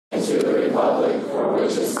to the republic for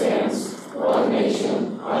which it stands, one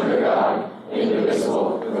nation, under God,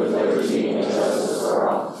 indivisible, with liberty and justice for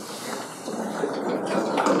all.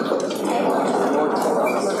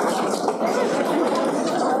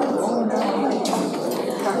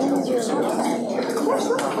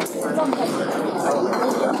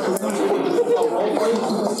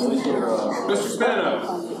 Mr. Spano.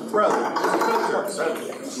 Present.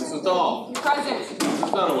 Mrs. Dahl. Present. Mrs.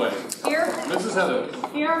 Dunaway. Here. Mrs. Heather.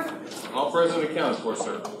 Here. All present and accounted for,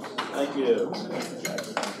 sir. Thank you.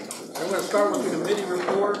 I'm going to start with the committee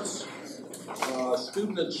reports.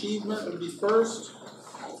 Student achievement would be first.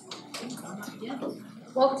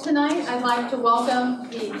 Well, tonight I'd like to welcome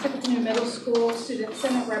the Tipp Middle School Student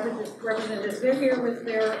Senate representatives. They're here with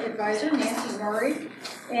their advisor, Nancy Murray.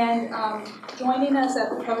 And joining us at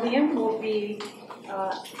the podium will be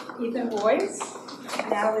Ethan Boyce,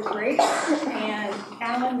 Natalie Grace, and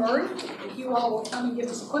Alan Murray. If you all will come and give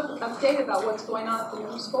us a quick update about what's going on at the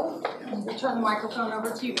middle school, we'll turn the microphone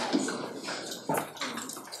over to you guys.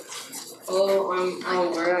 Hello, I'm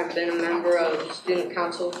Alan Murray. I've been a member of student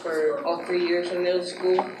council for all 3 years in middle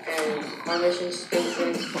school, and my mission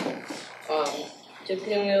statement,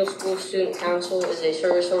 Tippecanoe Middle School Student Council is a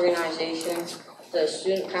service organization. The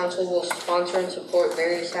student council will sponsor and support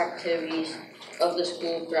various activities of the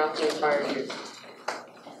school throughout the entire year.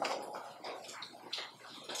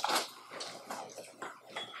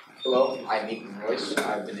 Hello, I'm Ethan Royce.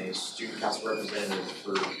 I've been a student council representative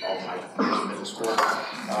for all my years in middle school.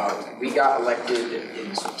 We got elected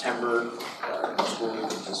in September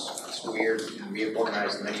this school year, and we have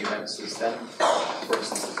organized many events since then. For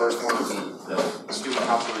instance, the first one would be the student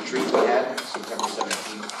council retreat we had, September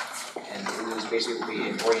 17th, and it was basically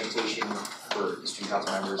an orientation for the student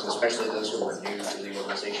council members, especially those who were new to the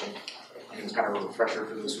organization. And it was kind of a refresher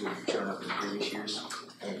for those who had shown up in previous years.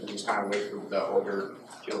 And it was kind of a way for the older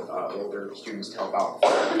students to help out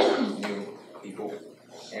new people.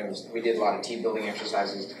 And we did a lot of team building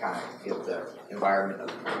exercises to kind of get the environment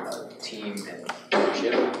of team and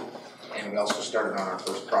leadership. And we also started on our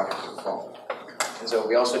first project in the fall. And so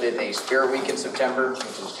we also did a spirit week in September, which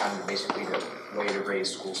was kind of basically a way to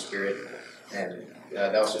raise school spirit. And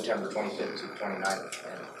that was September 25th to 29th.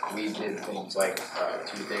 And we did things like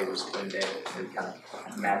Tuesday was Twin Day, and we kind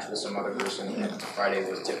of matched with some other person, and Friday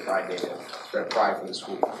was Tip Friday to spread pride for the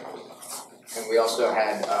school. And we also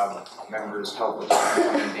had members help with the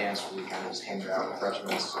morning dance, where we kind of just handed out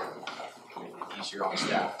refreshments and made it easier on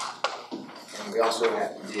staff. And we also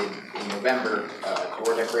did in November a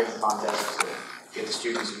door decorating contest to get the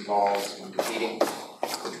students involved in competing,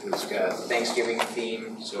 which was Thanksgiving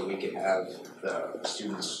theme, so we could have the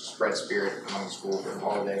students spread spirit among the school for the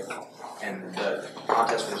holiday. And the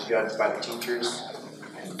contest was judged by the teachers,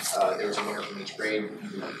 and there was a winner from each grade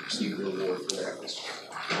who received the award for their efforts.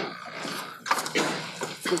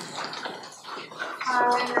 Hi,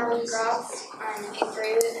 I'm Natalie Gross. I'm in 8th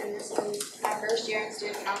grade, and this is my first year in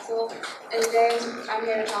student council. And today I'm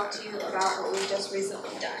here to talk to you about what we've just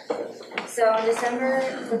recently done. So in December,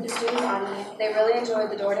 with the student body, they really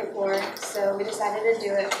enjoyed the door decor, so we decided to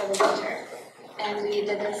do it for the winter. And we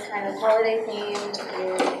did this kind of holiday themed,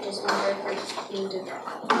 and it was winter themed event.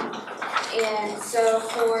 And so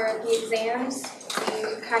for the exams,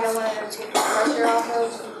 we kind of wanted to take the pressure off of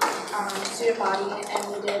student body, and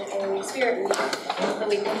we did a spirit week the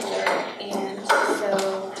week before. And so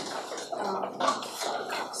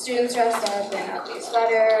students dressed up in updated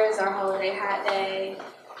sweaters, our holiday hat day,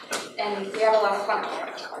 and we had a lot of fun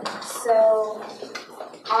there. So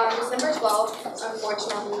on December 12th,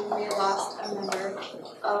 unfortunately, we lost a member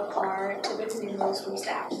of our Tippecanoe Middle School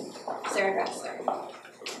staff, Sarah Dressler.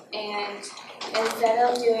 And instead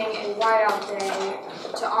of doing a whiteout day,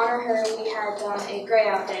 to honor her, we had done a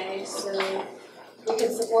grayout day so we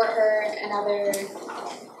could support her and other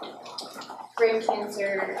brain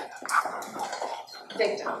cancer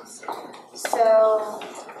victims. So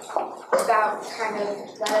that kind of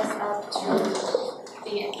led us up to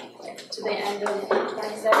the end of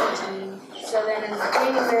 2017. So then in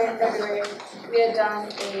January and February, we had done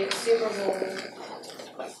a Super Bowl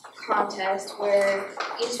contest where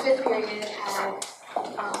each fifth period had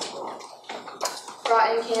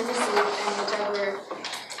brought in cans of soup,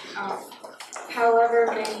 and however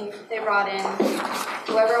many they brought in,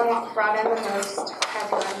 whoever brought in the most had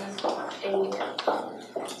gotten a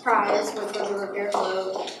prize, which was a root beer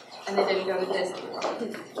float, and they didn't go to Disney World.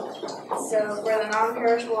 So for the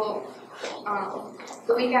non-perishable,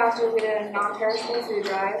 the week after we did a non-perishable food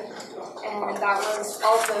drive, and that was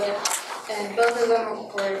also, and both of them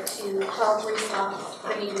were to help restock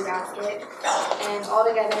the needy basket, and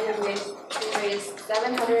altogether we raised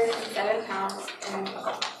 707 pounds, and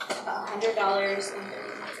 $100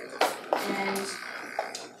 and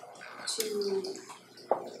to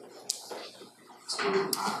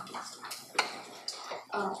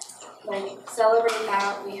celebrate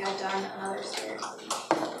that, we have done another spirit.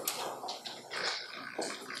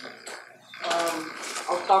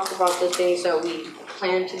 I'll talk about the things that we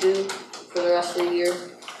plan to do for the rest of the year.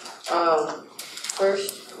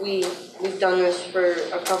 First, we've done this for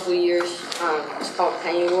a couple of years. It's called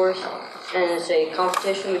Penny Wars, and it's a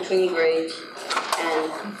competition between grades,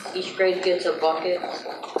 and each grade gets a bucket,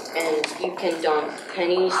 and you can dump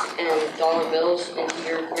pennies and dollar bills into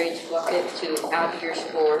your grade's bucket to add to your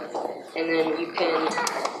score, and then you can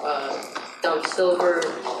dump silver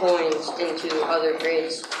coins into other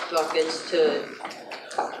grades' buckets to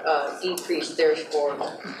decrease their score.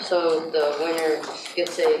 So the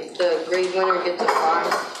grade winner gets a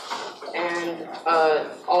prize, and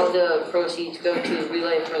all the proceeds go to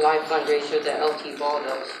Relay for Life fundraiser that LT Ball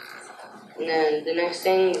does. And then the next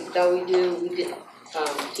thing that we did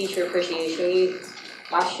Teacher Appreciation Week.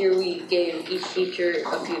 Last year we gave each teacher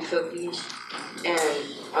a few cookies, and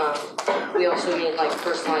we also made like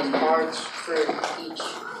personalized cards for each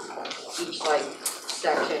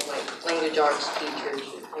section, like language arts teachers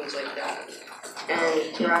and things like that.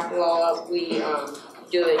 And to wrap it all up, we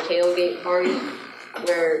do a tailgate party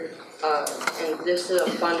where, and this is a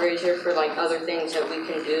fundraiser for like other things that we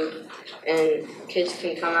can do, and kids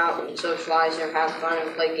can come out and socialize or have fun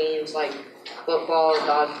and play games like football,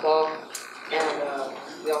 dodgeball, and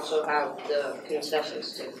we also have the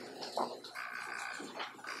concessions too.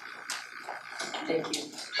 Thank you.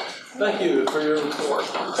 Thank you for your report.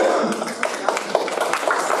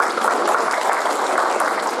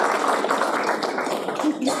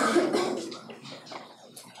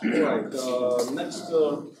 All right, next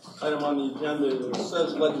item on the agenda, it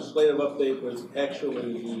says legislative update, but it's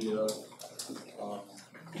actually the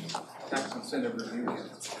Tax incentive review.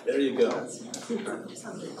 there you go. That's right.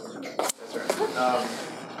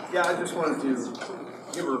 Yeah, I just wanted to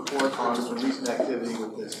give a report on some recent activity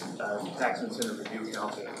with this Tax Incentive Review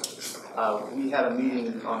Council. We had a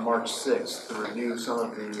meeting on March 6th to review some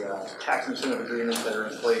of the tax incentive agreements that are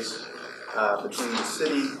in place between the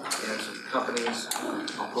city and some companies.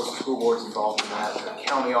 Of course, the school board's involved in that. The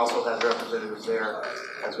county also has representatives there,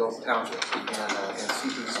 as well as the township and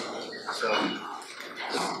CPC. So,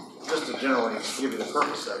 just to generally give you the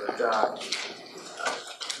purpose of it,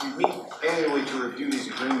 we meet annually to review these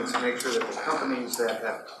agreements and make sure that the companies that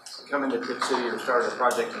have come into Tipp City or started a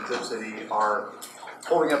project in Tipp City are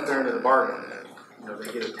holding up their end of the bargain. You know,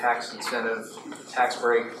 they get a tax incentive, tax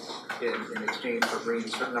break in exchange for bringing a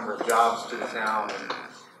certain number of jobs to the town and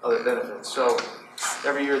other benefits. So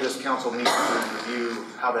every year this council meets to review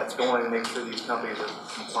how that's going, make sure these companies are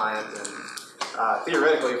compliant, and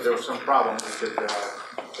theoretically, if there was some problem, we could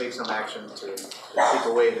take some action to take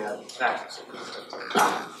away that tax.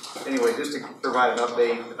 Anyway, just to provide an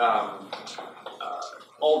update,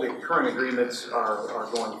 all the current agreements are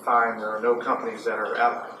going fine. There are no companies that are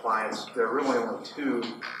out of compliance. There are really only two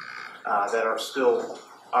that are still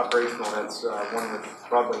operational. That's one with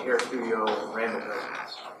Broadway Hair Studio and Randall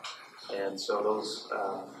Residence. And so those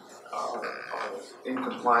are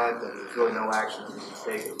incompliant, and there's really no action that needs to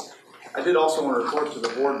be taken. I did also want to report to the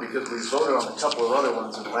board, because we voted on a couple of other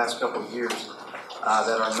ones in the last couple of years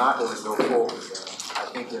that are not going to go forward. I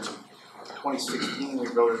think in 2016 we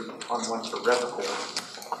voted on one for Revocor.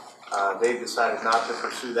 They decided not to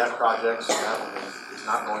pursue that project, so that one is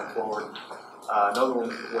not going forward. Another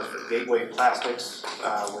one was for Gateway Plastics,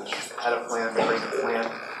 which had a plan to bring a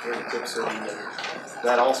plant here in Tipp City, and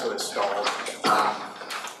that also is stalled.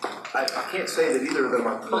 I can't say that either of them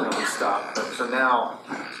are permanently stopped, but for now,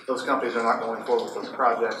 those companies are not going forward with those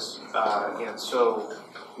projects, and so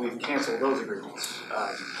we've canceled those agreements.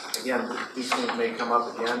 Again, these things may come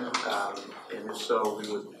up again, and if so, we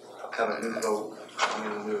would have a new vote on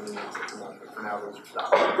any new agreements. For now, those are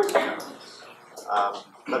stopped.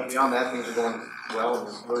 But beyond that, things are going well, and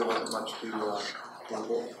there really wasn't much to report.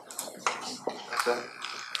 That's it.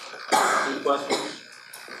 Any questions?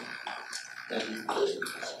 Thank you.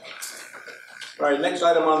 All right, next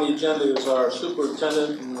item on the agenda is our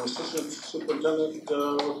superintendent and assistant superintendent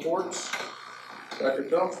reports. Dr.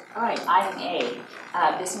 Phil? All right, item A,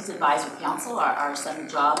 Business Advisory Council, our summer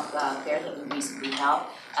job fair that we recently held,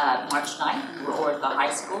 March 9th. We were at the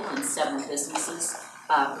high school, and 7 businesses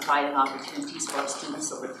provided opportunities for our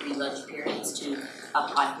students over 3 lunch periods to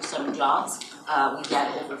apply for summer jobs. We had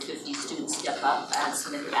over 50 students step up and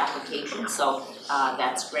submit their applications, so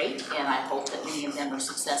that's great, and I hope that many of them are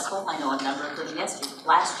successful. I know a number of them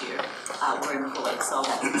last year were employed, so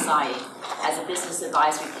that's exciting. As a Business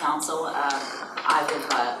Advisory Council, I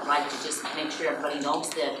would like to just make sure everybody knows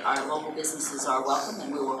that our local businesses are welcome,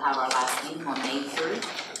 and we will have our last meeting on May 3rd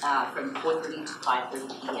from 4:30 to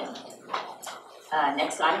 5:30 p.m.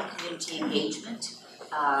 Next item, community engagement.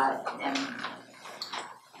 And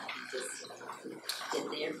just get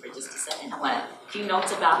there for just a second. I want a few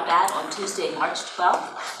notes about that. On Tuesday, March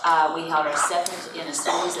 12th, we held our second in a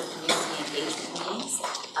series of community engagement meetings.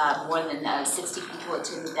 More than 60 people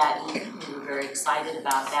attended that evening. We were very excited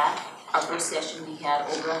about that. Our first session, we had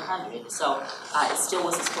over 100. So it still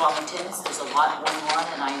was a strong attendance. There's a lot going on,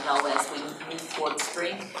 and I know as we move toward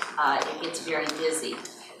spring, it gets very busy.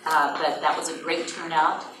 But that was a great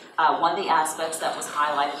turnout. One of the aspects that was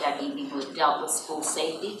highlighted that evening was dealt with school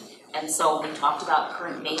safety. And so we talked about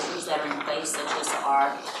current measures that are in place, such as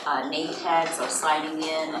our name tags, our signing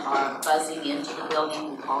in, our buzzing into the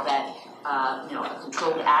building. We call that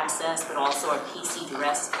controlled access, but also our PC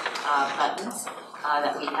duress buttons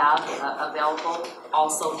that we have available.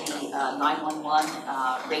 Also the 911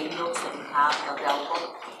 radios that we have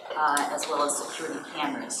available, as well as security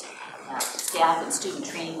cameras. Staff and student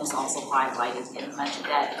training was also highlighted, and much of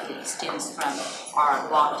that extends from our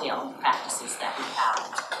lockdown practices that we have.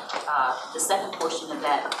 The second portion of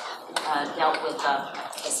that dealt with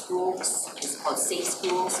schools. It's called Safe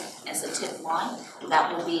Schools as a tip line.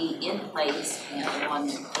 That will be in place on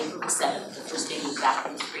April the 7th, the first day we're back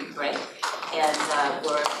from spring break. And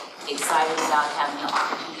we're excited about having the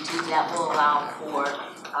opportunity that will allow for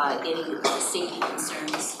any safety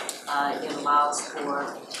concerns. It allows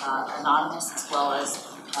for anonymous as well as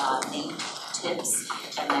named tips,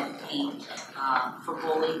 and that can be for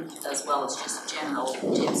bullying as well as just general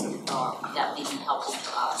tips that may be helpful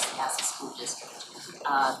for us as a school district.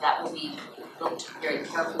 That will be looked very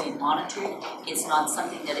carefully and monitored. It's not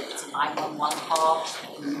something that if it's a 911 call,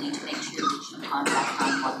 you need to make sure that you contact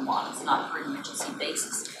 911. It's not for an emergency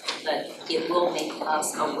basis, but it will make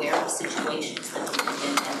us aware of situations that we can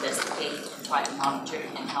then investigate and try to monitor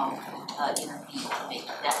and help intervene to make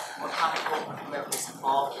that more comfortable for whoever's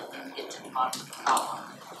involved and get to the bottom of the problem.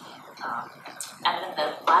 And then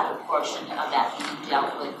the latter portion of that meeting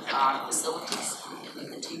dealt with our facilities. We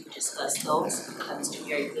continue to discuss those. Mr.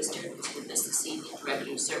 Gary Pfister, who's with us this evening,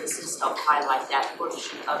 Director of Services, helped highlight that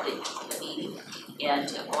portion of the meeting. And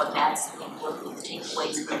on that, we worked with the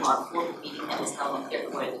takeaways from our fourth meeting that was held on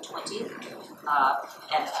February the 20th.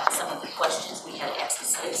 And some of the questions, we had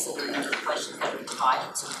exercises, so there were a number of questions that were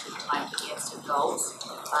tied, so we took time to answer those.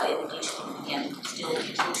 In addition, again, still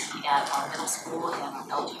looking at our middle school and our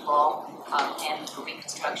elementary hall and for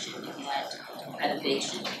reconstruction and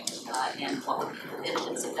renovation and what would be the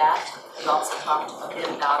benefits of that. We also talked a bit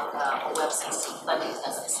about OFCC funding,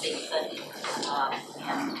 that's the state funding,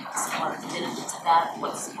 and some of the benefits of that,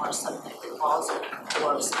 what are some of the pitfalls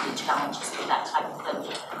or some of the challenges with that type of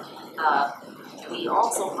funding. We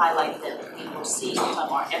also highlight that we will see from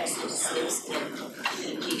our exercises in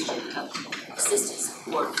communication assistance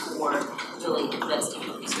support for really investing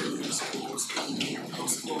in these schools, middle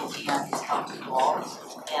school and health involved.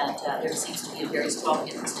 And there seems to be a very strong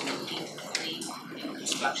interest in the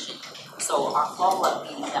construction. So our follow-up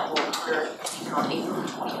meeting that will occur on April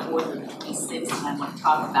 24th and 26th, and I'm going to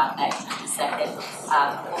talk about that in a second.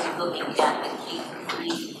 We'll be looking at the K-3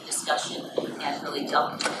 discussion and really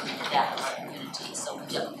delving into that in our community. So we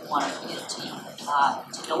definitely want our community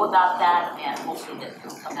to know about that, and hopefully that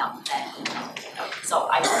will come out with that email. So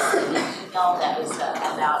I sent an email that was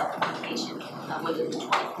about application whether the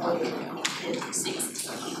 24th or the 25th or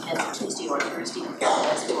 6th, that's Tuesday or Thursday,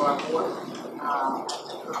 as for our board.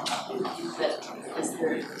 But is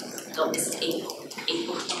there, no, this is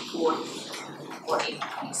April 24th or April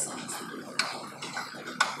 26th.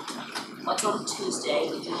 What's on Tuesday,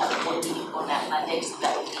 we do have a board meeting on that Monday, so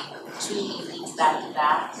that will be 2 evenings back to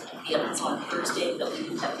back. The other is on Thursday, but we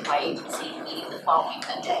do have the bi-agency meeting the following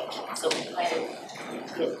Monday. So we plan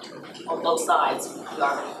to get on both sides, we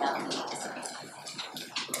already have meetings.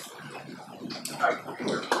 I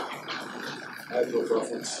have no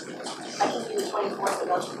preference. I can do the 24th or the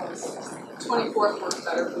 26th. 24th works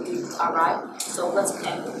better for you. All right. So let's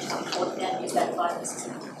plan for the 24th then. Is that fine?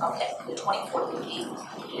 Okay. The 24th will be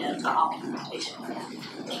in implementation.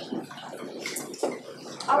 Thank you.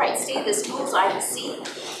 All right. State of the schools. Item C.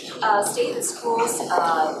 State of the schools is a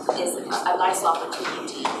nice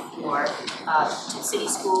opportunity for city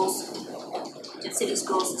schools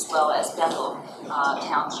as well as Bethel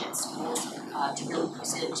Township schools to really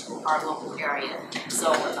present to our local area.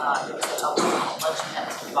 So there was a luncheon that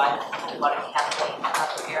was provided for the water cafe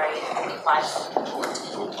area, and 500 people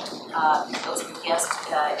attended. Those were guests,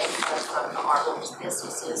 everyone from our local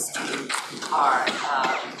businesses to our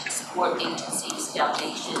support agencies,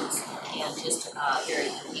 foundations, and just very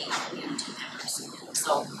engaged community members.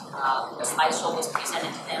 So a slideshow was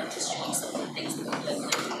presented to them, just showing some of the things that we've done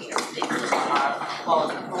here. They looked at our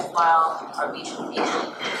quality profile, our regional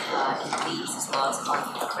agent needs, as well as our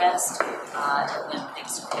crest, and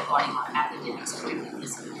things regarding our academics, curriculum,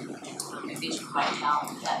 revision right now,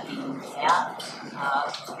 that being that.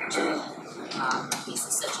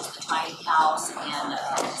 Pieces such as the tiny house and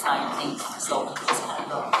design thinking. So just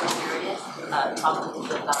kind of a period, talk a little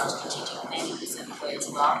bit about our strategic planning specifically as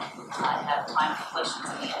well. Have time for questions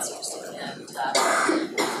and answers, and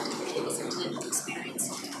it was a good experience.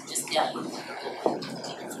 Just definitely.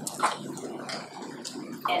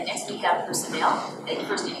 And next we have personnel. And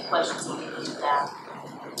first, any questions when we go to that?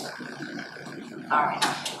 All right.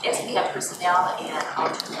 Next we have personnel, and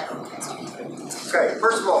I'll turn that over to you. Okay,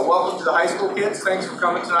 first of all, welcome to the high school kids. Thanks for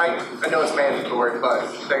coming tonight. I know it's mandatory, but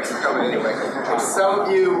thanks for coming anyway. If some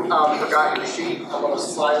of you forgot your sheet, I'm going to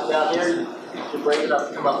slide it down here. You can break it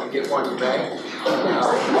up, come up and get one, you may.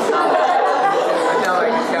 Now I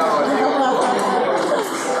can count on you.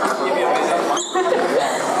 Give me a minute.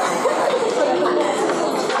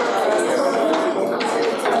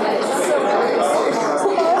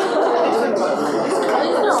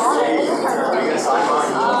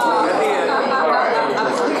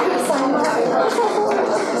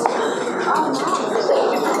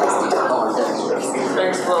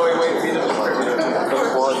 Thanks, Chloe. Way to be the distributor.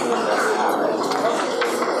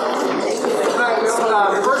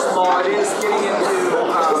 First of all, it is getting into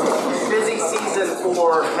busy season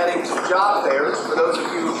for heading to job fairs. For those of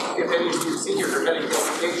you, if any of you seniors are heading to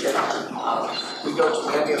education, we go to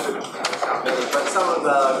many of the, not many, but some of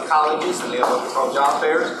the colleges, and they have what we call job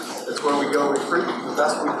fairs. That's where we go recruit the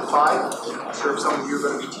best we can find. I'm sure some of you are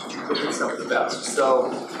going to be teachers will be some of the best.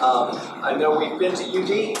 So I know we've been to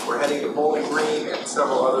UD, we're heading to Bowling Green and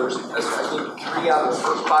several others. As I think 3 out of the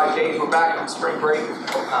first 5 days we're back from spring break.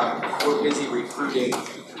 We're busy recruiting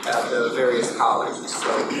at the various colleges.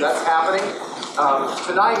 So that's happening.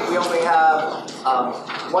 Tonight we only have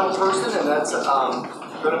one person, and that's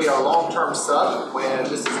going to be our long-term sub when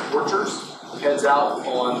Mrs. Borchers heads out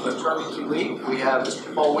on maternity leave. We have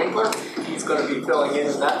Mr. Paul Winkler. He's going to be filling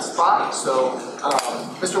in that spot. So,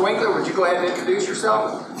 Mr. Winkler, would you go ahead and introduce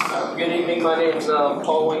yourself? Good evening. My name is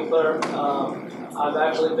Paul Winkler. I've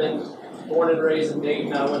actually been born and raised in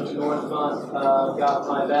Dayton. I went to Northmont, got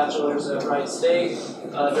my bachelor's at Wright State.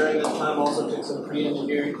 During this time, also took some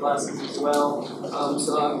pre-engineering classes as well.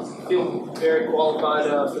 So I feel very qualified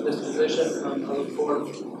for this position. I look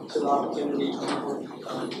forward to the opportunity to work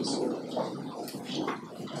this school.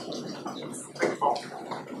 Thank you, Paul.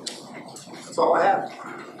 That's all I have.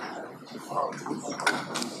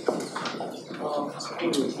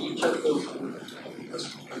 You took the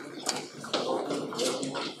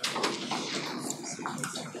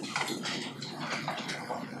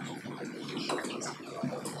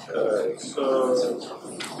So,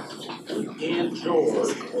 and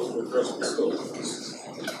George will address the school.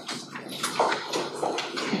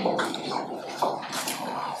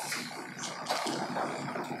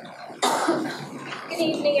 Good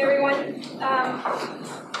evening, everyone.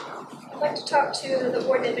 I'd like to talk to the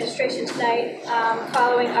board and administration tonight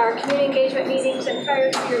following our community engagement meetings and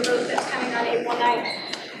prior to your vote that's coming on April 9th.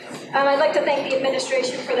 I'd like to thank the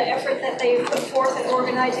administration for the effort that they've put forth in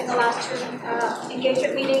organizing the last 2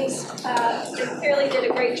 engagement meetings. They clearly did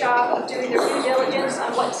a great job of doing their due diligence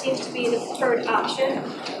on what seems to be the preferred option.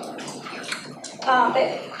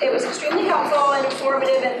 It was extremely helpful and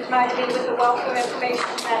informative and provided me with a wealth of information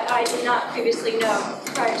that I did not previously know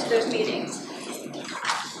prior to those meetings.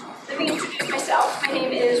 Let me introduce myself. My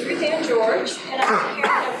name is Ruth Ann George, and I'm the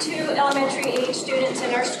parent of 2 elementary age students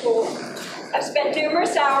in our school. I've spent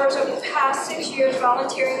numerous hours over the past 6 years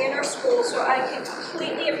volunteering in our school, so I can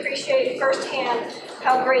completely appreciate firsthand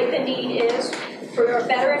how great the need is for a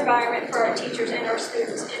better environment for our teachers and our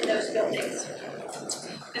students in those buildings.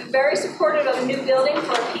 I'm very supportive of a new building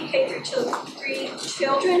for our PK-3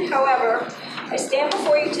 children. However, I stand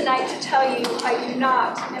before you tonight to tell you I do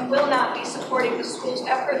not and will not be supporting the school's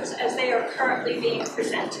efforts as they are currently being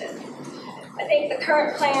presented. I think the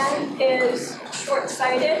current plan is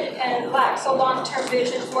short-sighted and lacks a long-term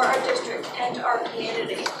vision for our district and our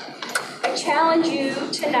community. I challenge you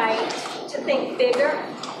tonight to think bigger,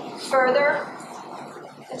 further,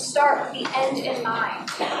 and start with the end in mind.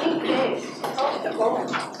 Think big, most of all,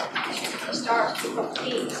 start with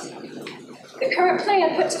these. The current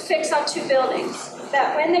plan puts a fix on 2 buildings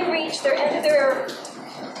that when they reach their end of their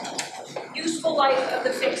useful life of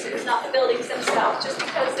the fixes, not the buildings themselves, just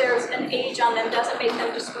because there's an age on them doesn't make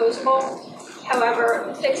them disposable. However,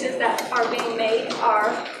 the fixes that are being made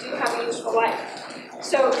do have a useful life.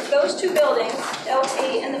 So those two buildings,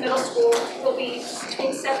 LT and the middle school, will be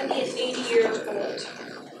between 70 and 80 years old.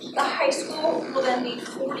 The high school will then be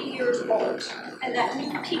 40 years old. And that new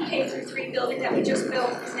PK through 3 building that we just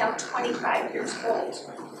built is now 25 years old.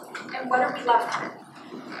 And what are we left with?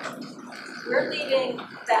 We're leaving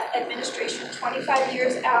that administration 25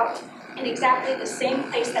 years out in exactly the same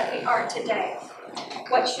place that we are today.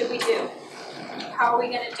 What should we do? How are we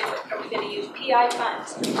going to do it? Are we going to use PI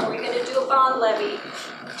funds? Are we going to do a bond levy?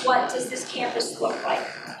 What does this campus look like?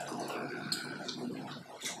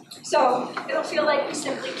 So it'll feel like we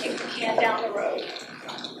simply kick the can down the road.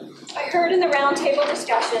 I heard in the roundtable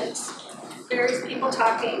discussions, various people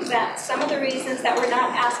talking that some of the reasons that we're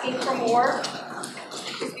not asking for more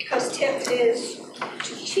is because Tipp is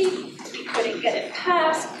too cheap, we couldn't get it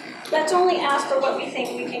passed. Let's only ask for what we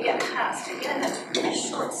think we can get passed. Again, that's really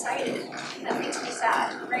short-sighted. That makes me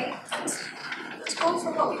sad, right? Let's go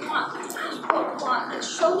for what we want. Let's ask for what we want.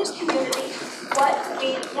 Let's show this community what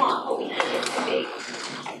we want, what we think it can be.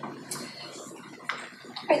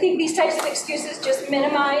 I think these types of excuses just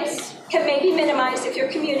can maybe minimize if your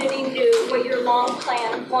community knew what your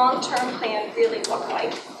long-term plan really looked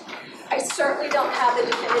like. I certainly don't have the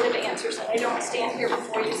definitive answers, and I don't stand here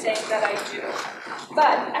before you saying that I do.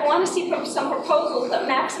 But I want to see some proposals that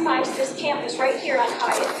maximize this campus right here on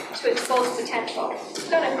Hyatt to its fullest potential.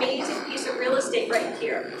 We've got an amazing piece of real estate right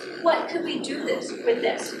here. What could we do with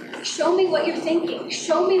this? Show me what you're thinking.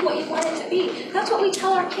 Show me what you want it to be. That's what we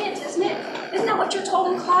tell our kids, isn't it? Isn't that what you're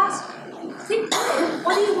told in class? Think,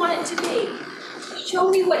 what do you want it to be? Show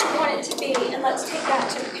me what you want it to be, and let's take that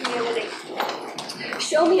to the community.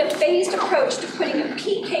 Show me a phased approach to putting a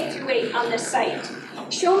PK through 8 on this site.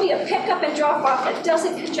 Show me a pickup and drop off that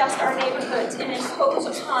doesn't congest our neighborhoods and impose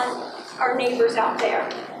upon our neighbors out there.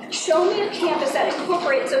 Show me a campus that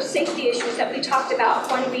incorporates those safety issues that we talked about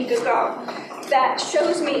 1 week ago. That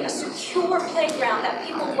shows me a secure playground that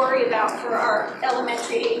people worry about for our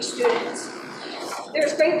elementary age students.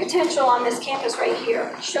 There's great potential on this campus right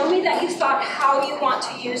here. Show me that you thought how you want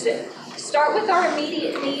to use it. Start with our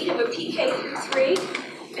immediate need of a PK through 3,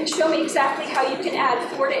 and show me exactly how you can add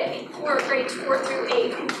grades 4 through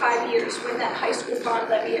 8 in 5 years when that high school bond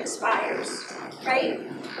levy expires, right?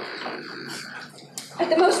 At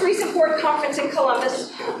the most recent board conference in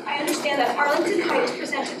Columbus, I understand that Arlington Heights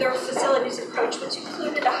presented their facilities approach, which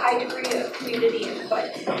included a high degree of community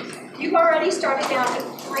input. You've already started down a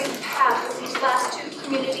great path with these last 2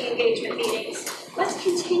 community engagement meetings. Let's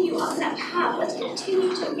continue on that path. Let's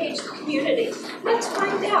continue to engage the community. Let's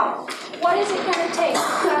find out, what is it going to take to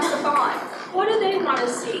pass the bond? What do they want to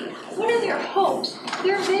see? What are their hopes,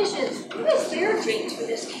 their visions? What is their dreams for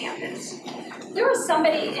this campus? There was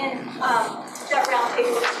somebody in that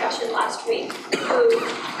roundtable discussion last week who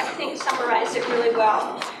I think summarized it really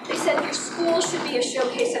well. They said your school should be a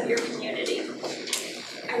showcase of your community.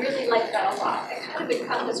 I really like that a lot. It kind of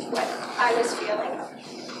encompassed what I was feeling.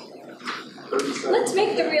 Let's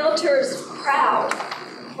make the realtors proud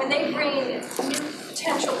when they bring new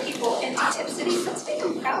potential people into Tipp City. Let's make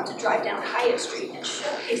them proud to drive down Hyatt Street and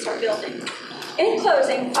showcase our building. In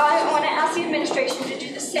closing, I want to ask the administration to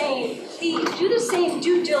do the same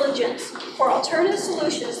due diligence for alternative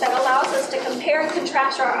solutions that allows us to compare and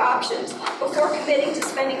contrast our options before committing to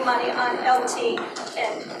spending money on LT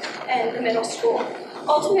and the middle school,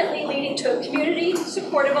 ultimately leading to a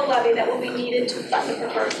community-supportive levy that will be needed to fund the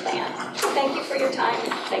preferred plan. Thank you for your time.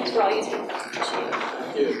 Thanks for all you do. Appreciate it.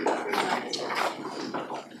 Thank you.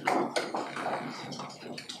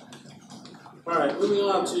 All right, moving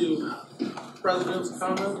on to President's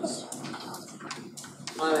comments.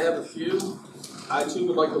 I have a few. I too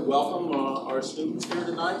would like to welcome our students here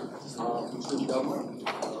tonight from student government.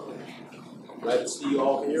 Glad to see you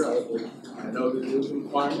all here. I know that it is a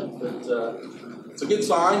requirement, but it's a good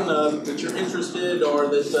sign that you're interested, or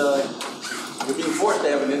that you're being forced to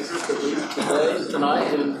have an interest, at least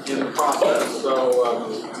tonight, in the process. So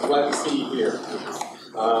glad to see you here.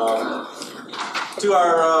 To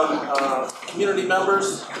our community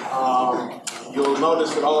members, you'll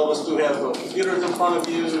notice that all of us do have the computers in front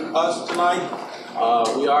of us tonight.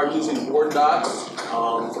 We are using Board Docs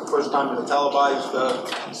for the first time in a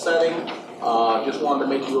televised setting. Just wanted to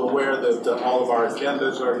make you aware that all of our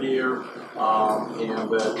agendas are here, and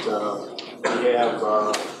that we have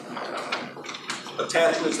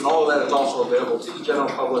attachments, and all of that is also available to the general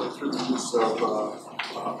public through the use of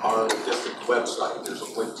our district website. There's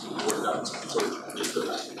a link to the Board Docs, so you can get to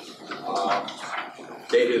that.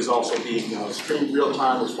 Data is also being streamed real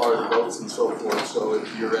time as far as votes and so forth. So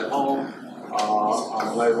if you're at home on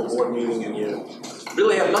a live board meeting and you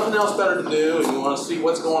really have nothing else better to do, and you want to see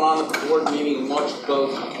what's going on at the board meeting and watch the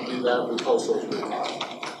vote, you can do that. We post those real time.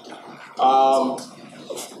 I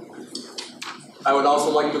would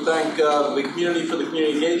also like to thank the community for the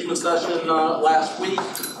community engagement session last week.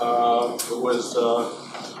 It was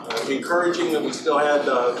encouraging that we still had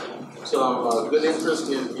some good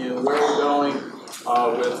interest in where we're going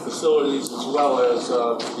with facilities as well as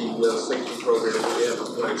the safety program that we have in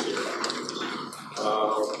place here.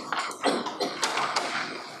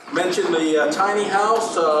 Mentioned the tiny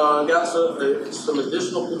house, got some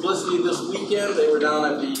additional publicity this weekend. They were down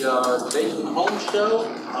at the Dayton Home Show.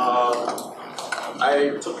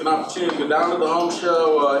 I took an opportunity to go down to the home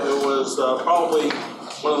show. It was probably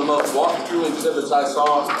one of the most walkthrough exhibits I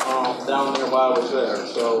saw down there while I was there.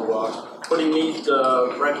 So pretty neat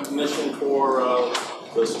recognition for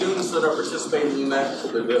the students that are participating in that for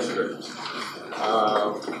the district.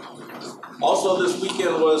 Also this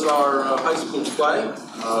weekend was our high school play.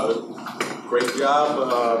 Great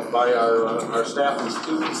job by our staff and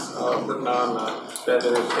students putting on that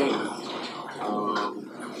entertainment.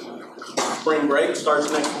 Spring break starts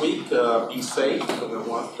next week. Be safe. I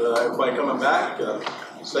want everybody coming back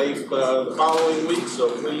safe the following week. So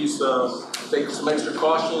please take some extra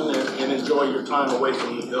caution and enjoy your time away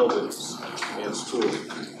from the buildings and school.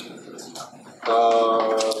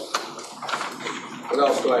 What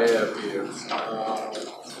else do I have here?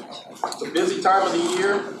 It's a busy time of the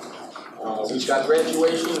year. We've got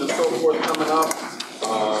graduation and so forth coming up.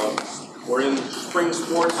 We're in spring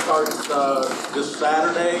sports starts this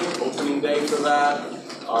Saturday, opening day for that,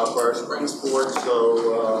 for our spring sports.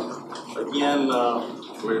 So again,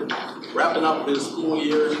 we're wrapping up this school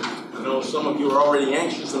year. I know some of you are already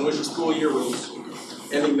anxious and wish the school year was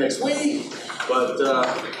ending next week, but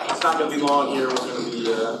it's not going to be long here. We're going to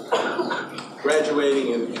be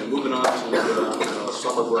graduating and moving on to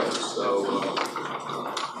summer break. So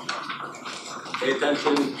pay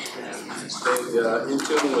attention and stay in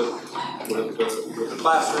tune with the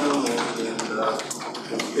classroom,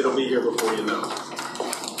 and it'll be here before you know.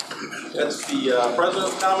 That's the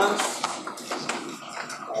president's comments.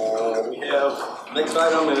 We have, next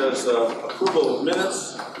item is approval of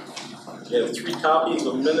minutes. We have 3 copies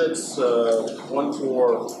of minutes, one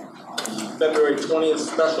for the February 20th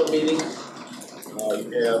special meeting.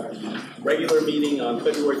 You have the regular meeting on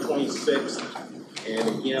February 26th, and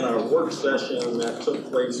again our work session that took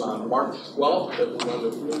place on March 12th that we're going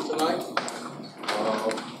to do tonight.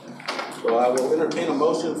 So I will entertain a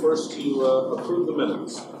motion first to approve the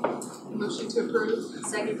minutes. Motion to approve.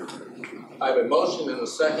 Second. I have a motion and a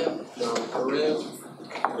second from Corinne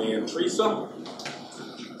and Teresa.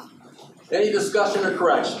 Any discussion or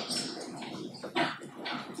corrections?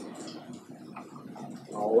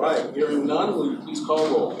 All right, hearing none, will you please call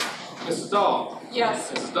roll? Mrs. Dahl?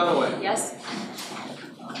 Yes. Mrs. Dunaway? Yes.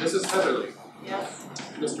 Mrs. Heatherly? Yes.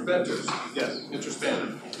 Mr. Ventures? Yes. Mr.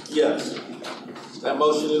 Spanner? Yes. That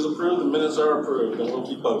motion is approved, the minutes are approved, and will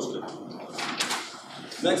be posted.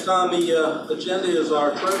 Next on the agenda is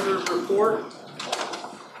our treasurer's report.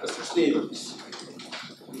 Mr. Stevens.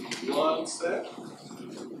 One sec.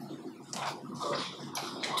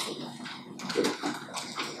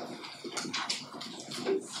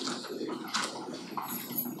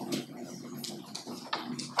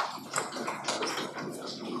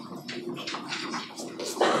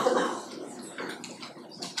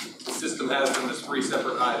 The system has them as 3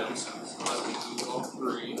 separate items, so let me do all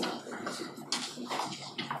 3.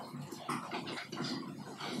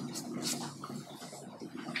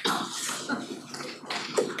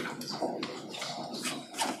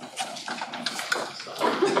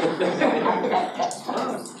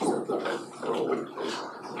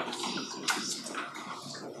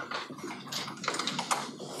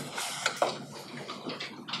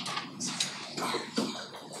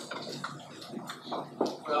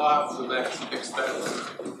 Well, I'll have to fix that.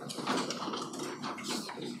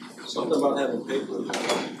 Something about having paper.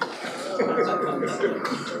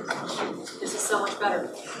 This is so much better.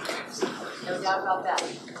 No doubt about that.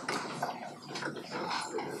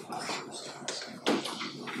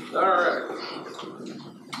 All right.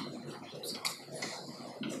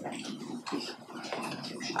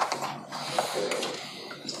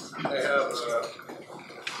 I have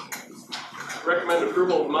recommend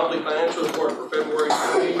approval of monthly financial report for February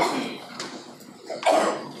 2018.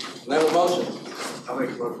 Can I have a motion? I'll make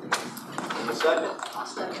a motion. And a second? I'll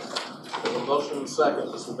second. We have a motion and a second.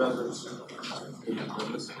 Mr. Ventures.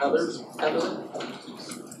 Ms. Heatherly?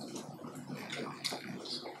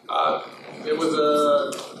 It was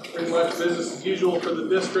pretty much business as usual for the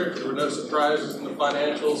district. There were no surprises in the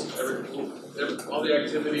financials. All the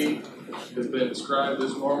activity has been described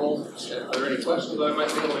as normal. Are there any questions I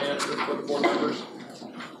might be able to answer for the board members?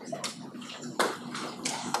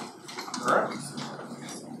 All right.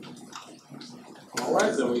 All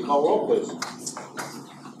right, then we call roll, please.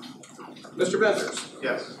 Mr. Venters.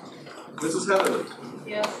 Yes. Mrs. Heatherly.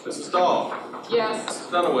 Yes. Mrs. Dahl. Yes. Mrs.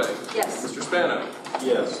 Dunaway. Yes. Mr. Spano.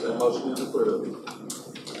 Yes, that motion is approved.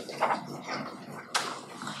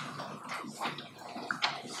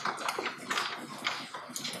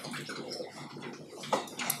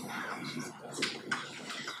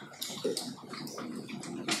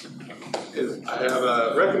 I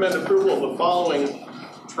have recommend approval of the following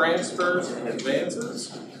transfers and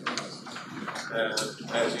advances. And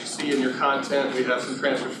as you see in your content, we have some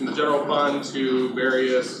transfers from the general fund to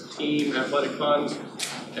various team athletic funds.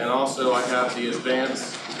 And also I have the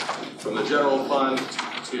advance from the general fund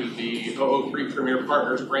to the 003 Premier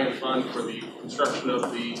Partners Grant Fund for the construction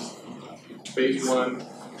of the Phase 1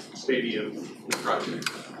 stadium project.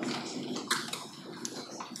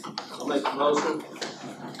 I'll make the motion.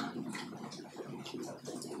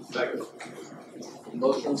 Second.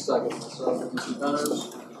 Motion second. So, Mr.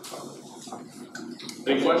 Venters.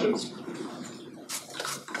 Any questions?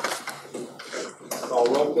 Call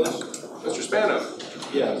roll, please. Mr. Spano.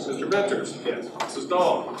 Yes. Mr. Venters. Yes. Mrs.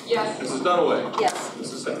 Dahl. Yes. Mrs. Dunaway. Yes.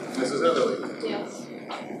 Mrs. Heatherly. Yes.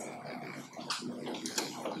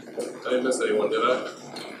 I didn't miss anyone, did I?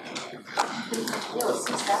 No, it's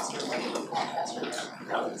just faster.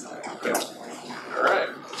 Faster. Okay. All right.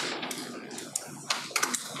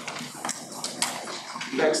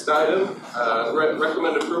 Next item,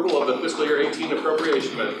 recommend approval of the fiscal year 18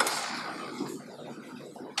 appropriation measures.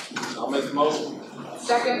 I'll make the motion.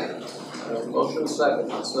 Second. Motion second.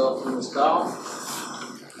 Myself and Ms. Dahl.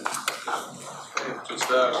 Just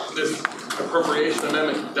this appropriation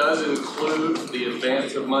amendment does include the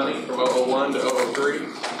advance of money from 001 to 003,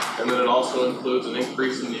 and then it also includes an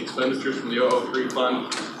increase in the expenditures from the 003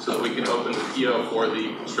 fund so that we can open the PO for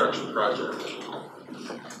the construction project.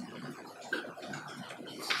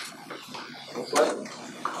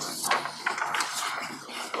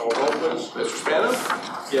 Call roll, please. Mr. Spano?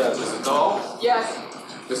 Yes. Mrs. Dahl? Yes.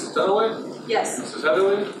 Mrs. Dunaway? Yes. Mrs.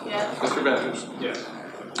 Heatherly? Yes. Mr. Venters? Yes.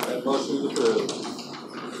 That motion is approved.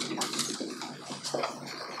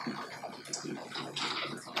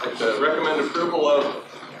 I'd like to recommend approval of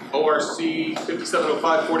ORC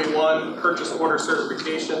 570541 purchase order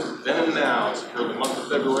certification then and now for the month of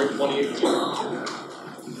February 2018.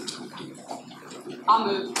 I'll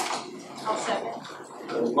move. I'll second.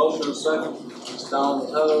 Motion second. Ms. Dahl and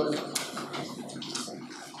Heatherly.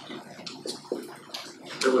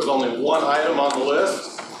 There was only one item on the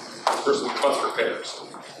list versus bus repairs.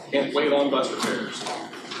 Can't wait on bus repairs.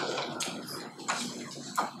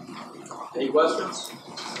 Any questions?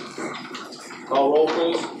 Call roll,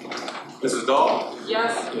 please. Mrs. Dahl?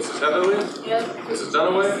 Yes. Mrs. Heatherly? Yes. Mrs.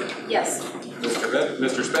 Dunaway? Yes.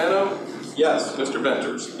 Mr. Spano? Yes. Mr.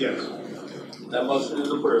 Venters? Yes. That motion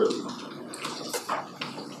is approved.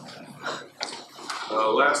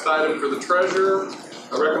 Last item for the treasurer.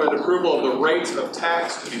 I recommend approval of the rate of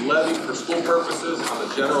tax to be levied for school purposes on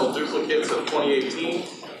the general duplicates of 2018,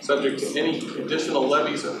 subject to any additional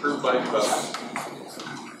levies approved by vote.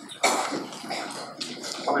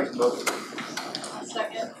 I'll make the motion.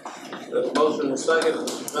 Second. There's a motion and second.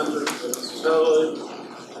 Mr. Venters and Mrs. Heatherly.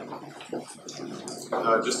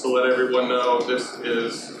 Just to let everyone know, this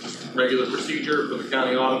is just regular procedure for the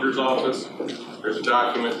county auditor's office. There's a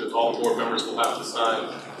document that all board members will have to sign.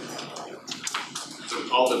 So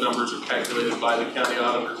all the numbers are calculated by the county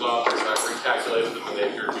auditor's office. I've recalculated them and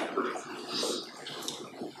they're here to be approved.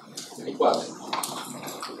 Any questions?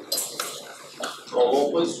 Call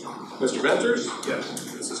roll, please. Mr. Venters? Yes.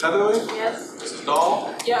 Mrs. Heatherly? Yes. Mrs.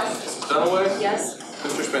 Dahl? Yes. Mrs. Dunaway? Yes.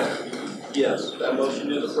 Mr. Spano? Yes, that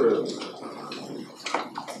motion is approved.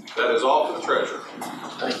 That is all for the treasurer.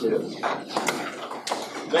 Thank you.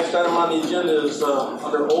 Next item on the agenda is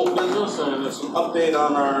under old business, and it's an update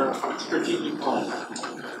on our strategic plan.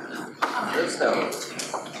 Let's have it.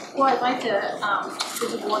 Well, I'd like to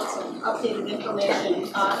give the board some updated information.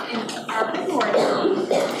 In our February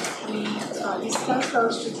meeting, we discussed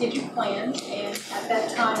our strategic plan, and at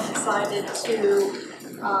that time decided to,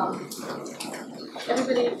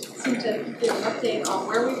 everybody seemed to give an update on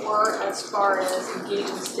where we were as far as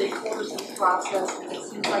engaging stakeholders in the process, and it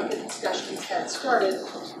seems like the discussions had started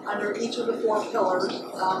under each of the 4 pillars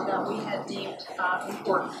that we had deemed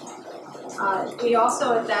important. We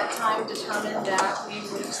also at that time determined that we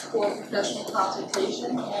would explore professional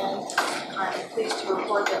consultation, and I'm pleased to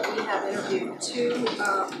report that we have interviewed 2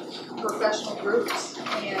 professional groups,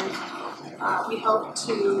 and we hope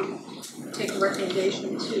to take a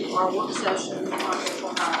recommendation to our work session on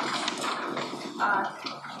April 9th.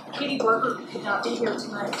 Katie Barker could not be here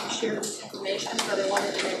tonight to share this information, but I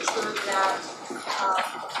wanted to make sure that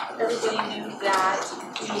everybody knew that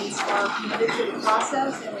we are committed to the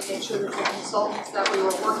process, and we made sure that the consultants that we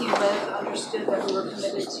were working with understood that we were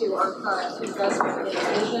committed to our current investment in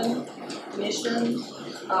vision, mission,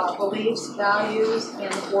 beliefs, values,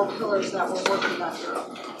 and the 4 pillars that we're working under.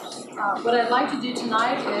 What I'd like to do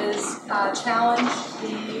tonight is challenge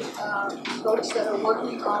the folks that are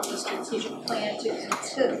working on the strategic plan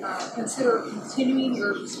to consider continuing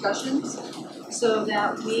your discussions so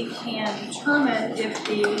that we can determine if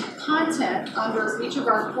the content under each of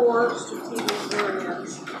our 4 strategic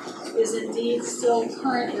areas is indeed still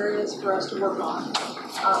current areas for us to work on.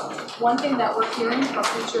 One thing that we're hearing from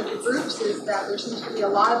each of the groups is that there seems to be a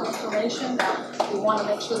lot of information that we want to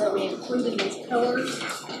make sure that we include in these pillars.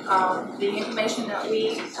 The information that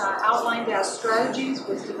we outlined as strategies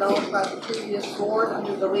was developed by the previous board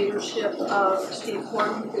under the leadership of Steve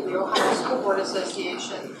Horton through the Ohio School Board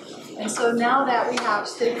Association. And so now that we have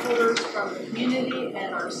stakeholders from the community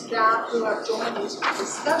and our staff who have joined these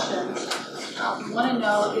discussions, we want to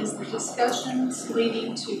know, is the discussions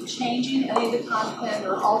leading to changing any of the content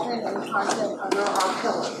or altering any content under our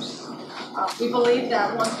pillars? We believe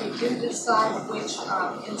that once we do decide which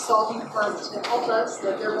consulting firms to help us,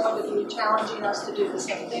 that they're going to be challenging us to do the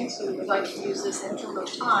same thing, so we would like to use this interim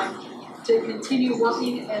of time to continue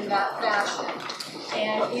working in that fashion.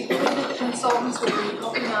 And we believe that the consultants will be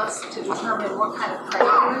helping us to determine what kind of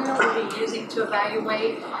criteria we'll be using to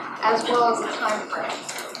evaluate, as well as the time frame.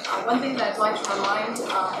 One thing that I'd like to remind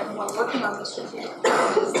everyone working on this strategic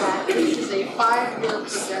plan is that this is a 5-year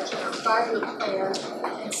projection or 5-year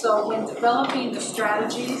plan. And so when developing the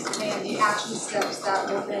strategies and the action steps that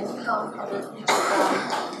will then come under each of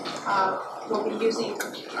them, we'll be using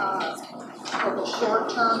for the short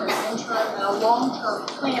term and interim and a long term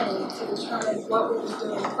planning to determine what we'll be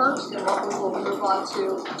doing first and what we will move on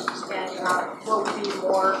to and what will be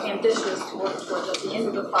more ambitious to work towards at the end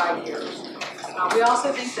of the 5 years. We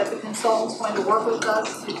also think that the consultant's going to work with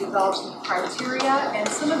us to develop some criteria, and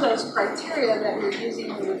some of those criteria that you're using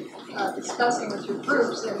and you're discussing with your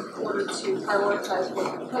groups in order to prioritize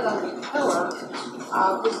what you put on the pillar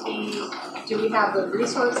would be, do we have the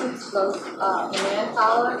resources, both the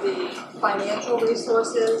manpower, the financial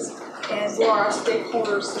resources, and will our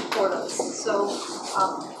stakeholders support us? So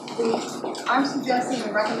I'm suggesting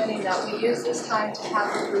and recommending that we use this time to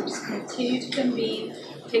have the groups continue to convene,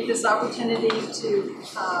 take this opportunity to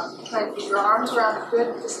try to get your arms around the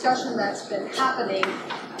good discussion that's been happening.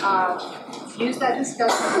 Use that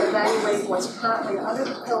discussion to evaluate what's currently under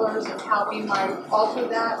the pillars and how we might alter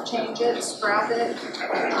that, change it, scrap it,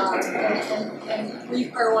 and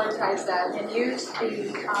reprioritize that, and use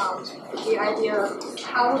the idea of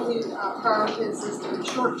how do we prioritize this in the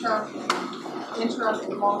short term, interim,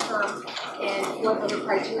 and long term, and what other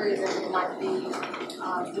criteria that we might be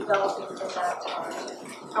developing in that time.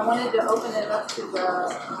 I wanted to open it up to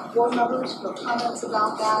the board members for comments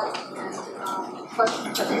about that and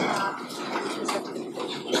questions that they have.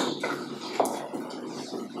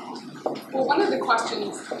 Well, one of the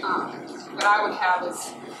questions that I would have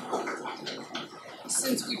is,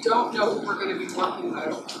 since we don't know who we're going to be working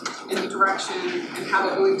with in the direction and how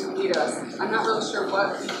they're going to lead us, I'm not really sure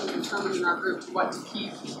what we can determine in our group what to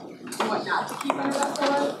keep and what not to keep under that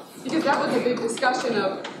pillar. Because that was a big discussion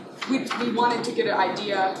of, we wanted to get an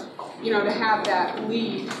idea, to have that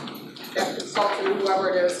lead, that consultant or whoever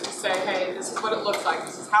it is, to say, hey, this is what it looks like,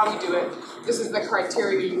 this is how we do it, this is the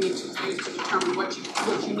criteria you need to use to determine what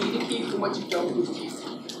you need to keep and what you don't need to keep.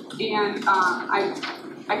 And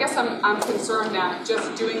I guess I'm concerned that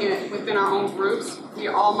just doing it within our own groups, we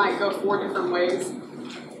all might go 4 different ways,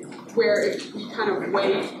 where if we kind of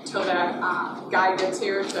wait till that guy gets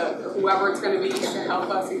here, to whoever it's going to be, to help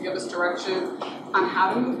us and give us direction on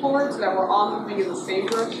how to move forward, so that we're all moving in the same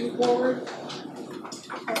direction forward.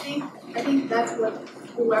 I think that's what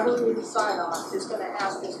whoever we decide on is going to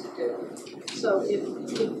ask us to do. So if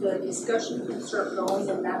the discussion can start going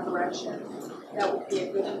in that direction, that would be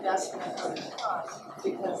a good investment of time,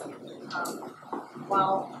 because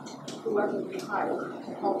while whoever we hire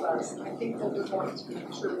to help us, I think that we're going to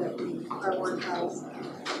make sure that we prioritize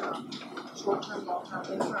short-term, long-term,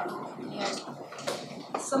 interim,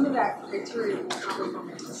 and some of that criteria will probably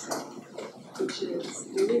remain the same, which is,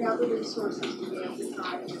 do we have the resources, do we have the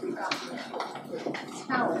time, do we have the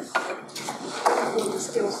talent, or the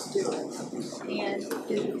skills to do it, and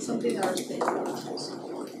is it something that our stakeholders will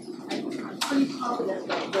support? I'm pretty confident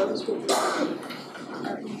that those will be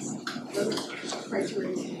at least those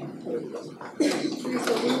criteria.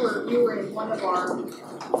 Teresa, you were in one of our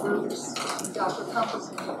groups, Dr. Trump was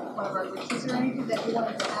in one of our groups. Is there anything that you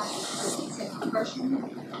wanted to add to the same impression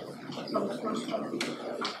from the first one?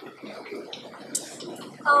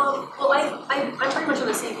 Well, I'm pretty much on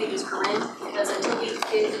the same page as Corinne, because until we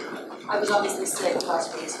get, I was obviously sick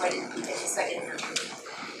last week, so I didn't take a second interview.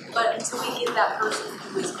 But until we get that person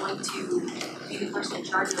who is going to be the person in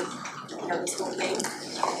charge of, this whole thing,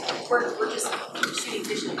 we're just shooting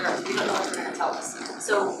fish in the dark. We don't know what they're going to tell us.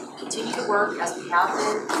 So continue to work as we have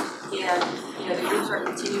been, and the groups are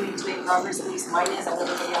continuing to make progress. At least mine is, I know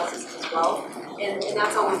everybody else is as well. And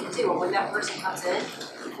that's all we can do. And when that person comes in,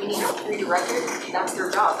 we need to redirect it. That's their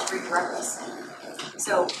job, to redirect us.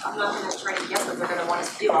 So I'm not going to try to guess what they're going to want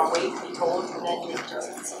us to do. I'll wait to be told and then make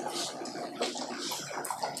adjustments.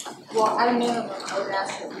 Well, at a minimum, I would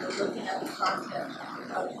ask that you're looking at the content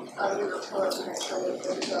of your report and so that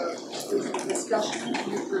there's a discussion in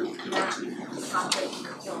your group matching the content in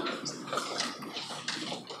your report.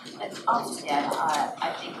 And I'll just add,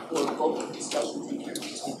 I think for both the discussions and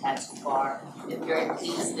interviews we've had so far, we're very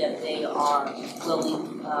pleased that they are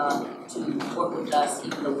willing to work with us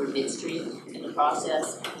even though we're midstream in the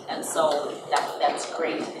process. And so that's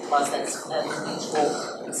great because that's an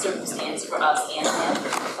unusual circumstance for us and them.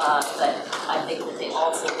 But I think that they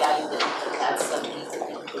also value that we've had some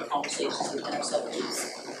meaningful conversations within our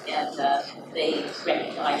subgroups. And they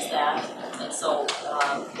recognize that. And so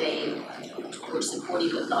they were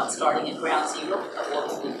supportive of not starting at ground zero, but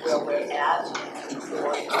working with where we're at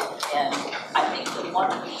before. And I think that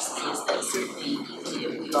one piece is that certainly even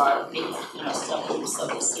if we are making subgroups of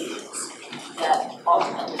the students, that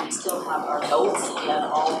ultimately we still have our notes and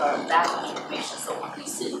all of our background information. So when we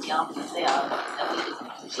sit down with them, that we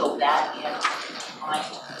can show that and find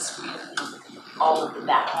the screen all of the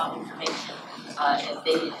background information. And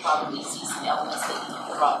they did probably see some elements that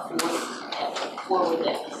you brought forward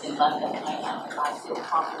that has been left behind. I feel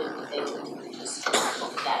confident that they will just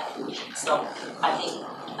look at that conclusion. So I think,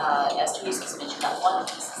 as Teresa's mentioned, that one of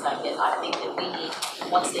the pieces I think that we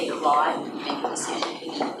need, once they arrive and make a decision, we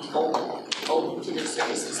need to be open to their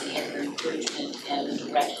services and their encouragement and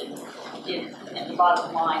direction. And the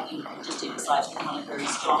bottom line, you just emphasize we want a very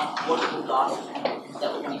strong, workable document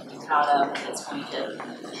that we're going to be proud of, that's going to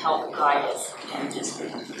help guide us and just be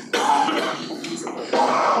feasible.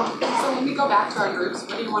 So when we go back to our groups,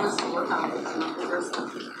 what do you want us to work on?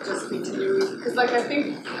 Just continuing, because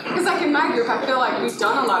in my group, I feel like we've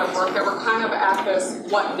done a lot of work that we're kind of at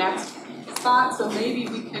this what next spot. So maybe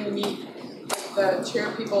we can meet the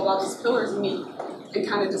chair people of all these pillars and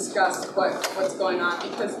kind of discuss what's going on,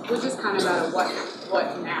 because we're just kind of at a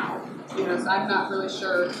what now. So I'm not really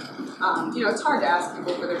sure. It's hard to ask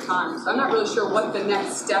people for their time, so I'm not really sure what the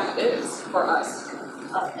next step is for us.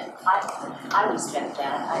 I respect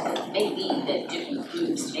that. It may be that different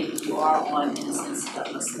groups, maybe you are on, in a sense,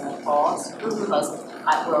 of a small pause, because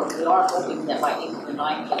we are hoping that by April the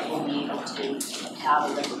 9th that we'll be able to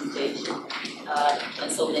have a recommendation.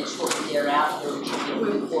 And so then shortly thereafter, we should be able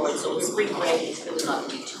to move forward. So the spring break is really not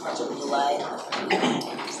going to be too much of a delay.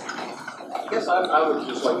 I guess I would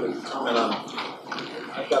just like to comment on,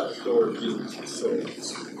 I've got the store review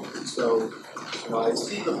facilities. So I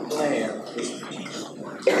see the plan, the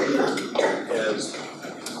strategic plan, as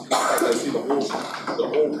I see the whole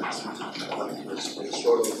strategic plan is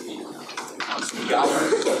sort of some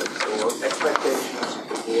guidance or expectations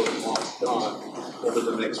for the board wants done over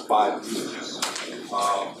the next 5 years.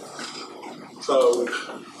 So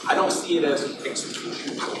I don't see it as an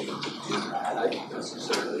execution plan to do that. I don't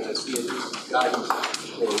necessarily. I see it as guidance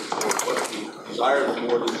for what the desire of the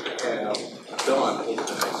board is to have done over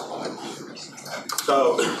the next 5 years. So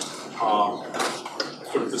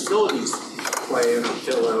for the facilities plan or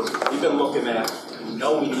pillar, we've been looking at, we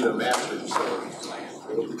know we need a master facilities plan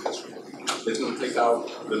for the district. It's going to take out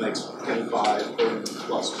the next 25, 30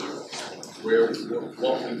 plus years.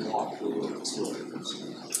 What we want for the facilities.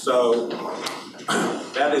 So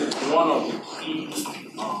that is one of the key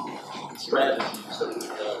strategies that we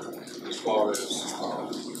have as far as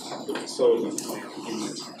the facilities plan.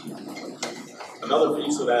 Another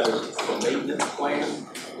piece of that is the maintenance plan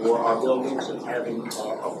for our buildings and having a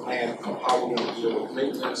plan of how we're going to deal with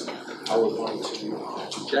maintenance, how we're going to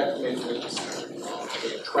project maintenance,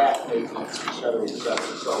 and track maintenance, et cetera, et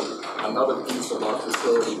cetera. So another piece of our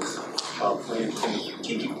facilities plan, and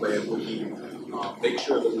strategic plan would be make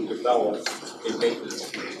sure that we develop a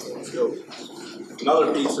maintenance plan for the buildings.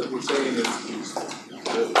 Another piece that we're saying is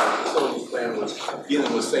the facilities plan was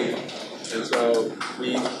dealing with safety. And so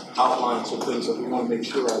we outlined some things that we want to make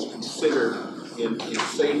sure are considered in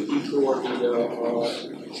safety for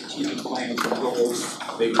the strategic plan controls,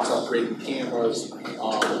 maybe it's upgrading cameras,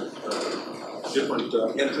 different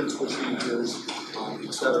entrance procedures,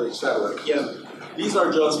 et cetera, et cetera. Again, these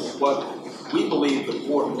are just what we believe the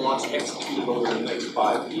board wants executed over the next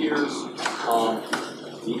 5 years.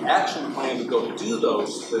 The action plan to go do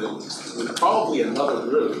those things is probably another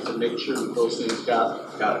route to make sure that those things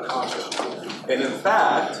got accomplished. And in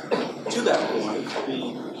fact, to that point,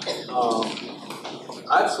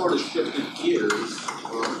 I've sort of shifted gears,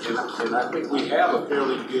 and I think we have a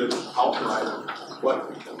fairly good outline of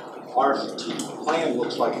what our strategic plan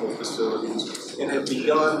looks like for facilities, and have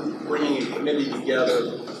begun bringing a committee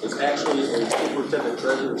together. It's actually a superintendent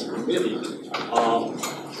treasurer's committee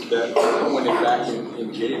that appointed back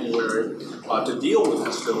in January to deal with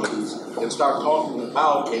facilities and start talking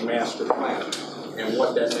about a master plan and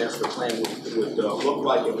what that master plan would look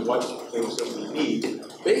like and what things that we need,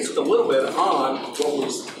 based a little bit on what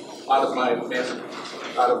was out of my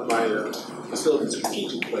facility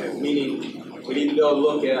strategic plan, meaning we need to go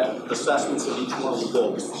look at assessments of each one of the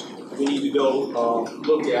buildings. We need to go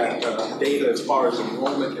look at data as far as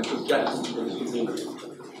enrollment and projections for the community.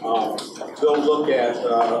 Go look at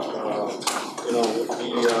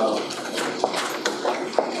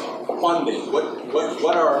funding.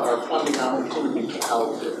 What are our funding opportunities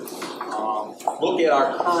out there? Look at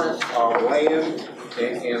our current land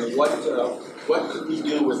and what could we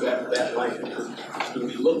do with that land? Do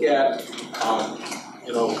we look at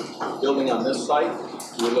building on this site?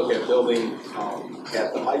 Do we look at building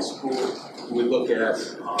at the high school? Do we look at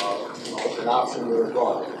an option with a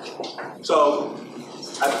broadband? So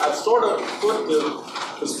I've sort of put the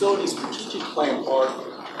facility strategic plan part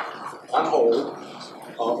on hold,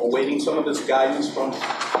 awaiting some of this guidance from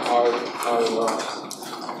our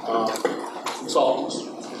consultants.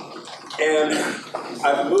 And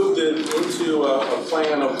I've moved it into a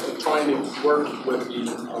plan of trying to work with the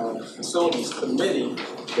facilities committee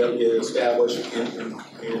that we had established and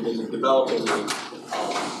in developing an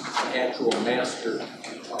actual master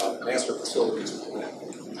facilities plan.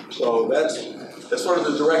 So that's sort of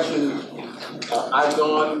the direction I've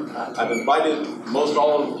gone. I've invited most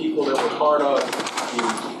all of the people that were part of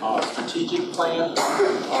the strategic plan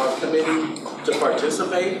committee to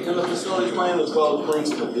participate in the facilities plan, as well as bring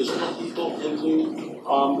some additional people into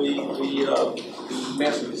the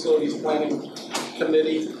master facilities planning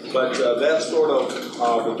committee. But that's sort of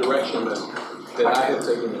the direction that I have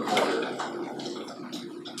taken in my career.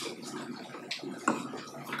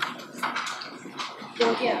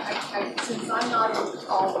 Well, again, since I'm not in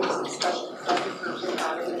all these discussions, I think we're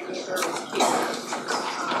about it, and make sure it's clear.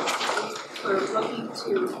 We're looking to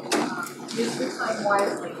use the time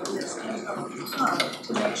wisely in this income time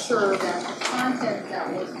to make sure that the content that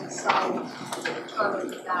was decided to determine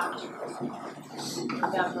that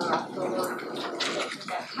November, October,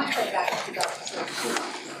 that content back in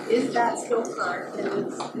 2017, is that still current? And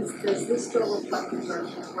does this still reflect the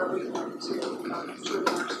direction where we want to ensure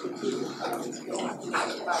that our strategic plan is going for the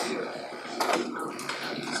next 5 years?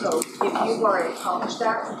 So if you've already accomplished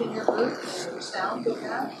that within your group and you're sound with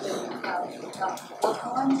that, then you have enough to work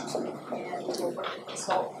on, and we'll work with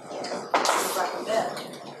consultant and we'll recommend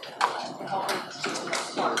to help us to the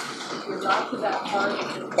next part. If you're not to that part, I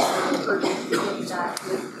encourage you to look at that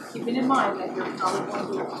with keeping in mind that you're probably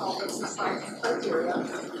going to call this assignment criteria and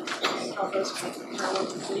help us make a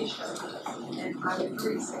prioritization. And I would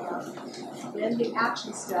agree, Sam. Then the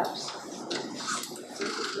action steps.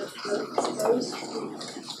 Those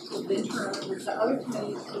who then turn over to other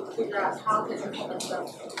committees to figure out how to implement them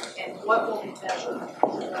and what will be measured.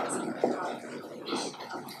 So that's a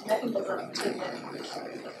mechanism to then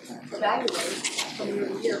evaluate from year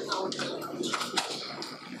to year how we're doing.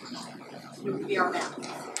 It would be our map.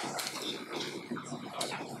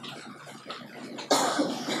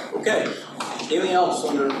 Okay. Anything else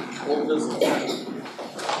under old business?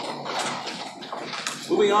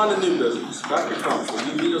 Moving on to new business. Dr. Crump, will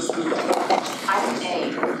you lead us through that? Item A,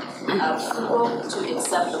 approval to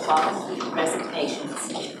accept the following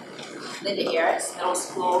resignations. Linda Eriks, Middle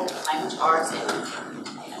School, Language Arts, and,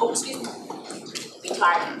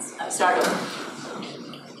 retirements. I'm sorry.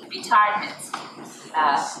 Retirements.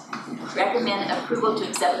 Recommend approval to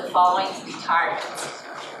accept the following retirements.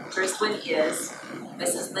 First one is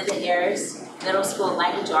Mrs. Linda Eriks, Middle School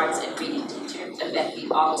Language Arts and Reading Teacher,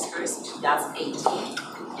 effective August 1st, 2018.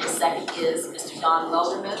 The second is Mr. Don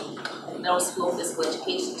Welderman, Middle School Physical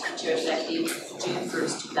Education Teacher, effective June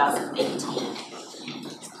 1st, 2018.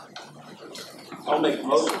 I'll make a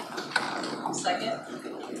motion. Second.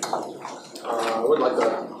 I would like to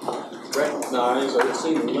recognize, I've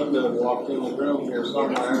seen Linda walk in the room here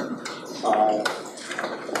somewhere.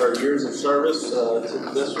 for years of service to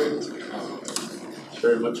the district.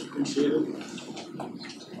 Very much appreciated.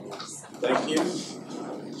 Thank you.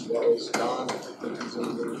 As well as Don.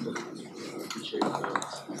 Appreciate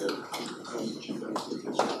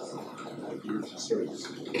years of service.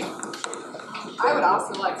 I would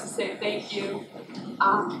also like to say thank you.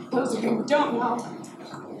 Those of you who don't know,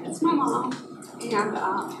 it's my mom, and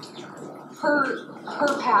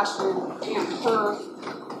her passion and her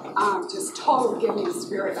just total giving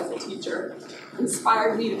spirit as a teacher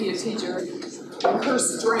inspired me to be a teacher, and her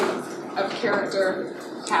strength of character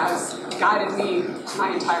has guided me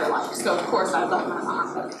my entire life. So of course I love my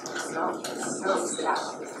mom. So sad.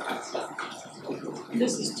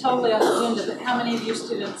 This is totally off the agenda, but how many of your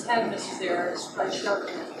students had Mrs. Ayers by show of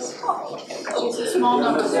hands? She's a small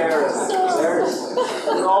number. Mrs. Ayers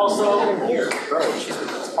is also here.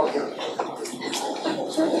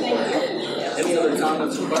 Any other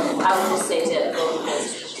comments or questions? I would just say that both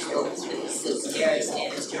Mrs. Ayers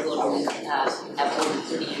and Mr. Wilson have over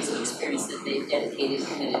 30 years of experience that they've dedicated and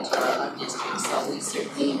committed to our district, so we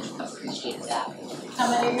certainly appreciate that. How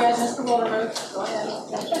many of you had Mr. Wildermuth? Go ahead.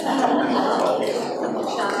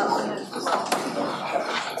 Shout out to him.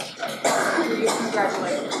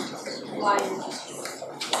 Congratulations.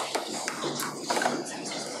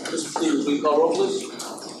 Mr. Stevens, will you call roll, please?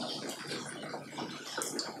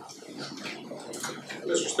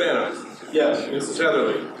 Mr. Spano. Yes. Mrs.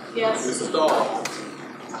 Heatherly. Yes. Mrs. Dahl.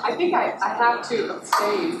 I think I have to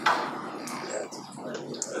abstain.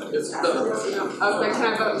 Mrs. Dunn. Okay, can I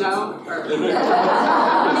vote no? Or? I mean, you should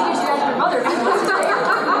ask your mother if you want to stay.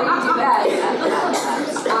 You do that.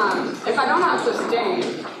 If I don't have to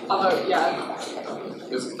abstain, I'll vote yes.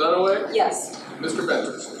 Mrs. Dunaway. Yes. Mr.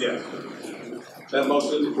 Ventures. Yes. That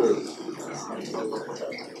motion is approved.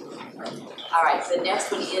 All right, the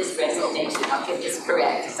next one is resignation. I'll get this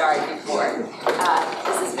correct, sorry before.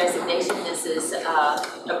 This is resignation. This is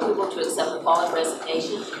approval to accept the following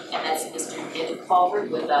resignation, and that's Mr. David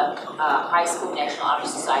Fulford with the High School National Honor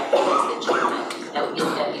Society as the chairman. That will be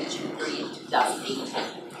effective June 30th,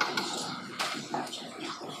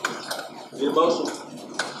 2018. Need a motion?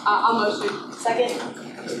 I'll motion. Second.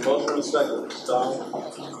 There's a motion and a second. Don?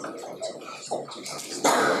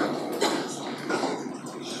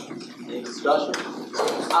 Any discussion?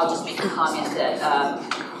 I'll just make a comment that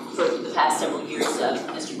for the past several years,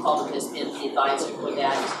 Mr. Calder has been the advisor for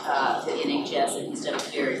that, the NHS, and he's done a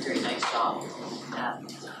very, very nice job.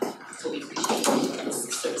 So we appreciate his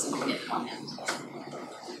service and commitment on that.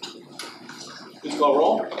 Please call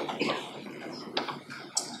roll.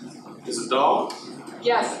 Mrs. Dahl.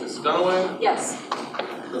 Yes. Mrs. Dunaway. Yes.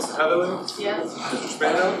 Mrs. Heatherly. Yes. Mr.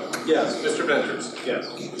 Spano. Yes. Mr. Ventures. Yes.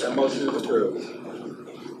 That motion is approved.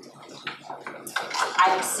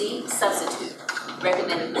 Item C, substitute.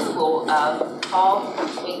 Recommended approval of Paul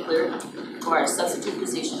Winkler for our substitute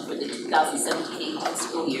position for the 2017-18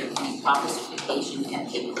 school year, pending proper certification and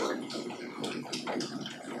paperwork.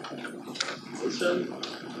 Motion.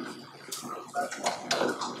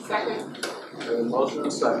 Second. There's a motion and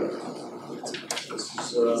a second.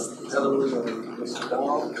 Mrs. Heatherly and Mrs.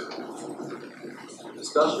 Dahl.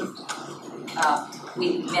 Discussion? We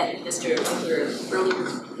met Mr. Winkler earlier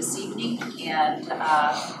this evening and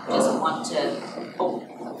just want to,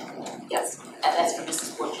 yes, that's for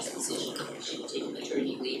Mrs. Borch's position. She will take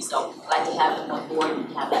maternity leave, so I'd like to have him on board and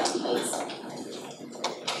have that in place.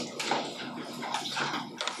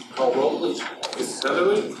 Call roll, please. Mrs.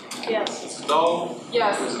 Heatherly. Yes. Mrs. Dahl.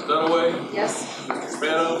 Yes. Mrs. Dunaway. Yes. Mr.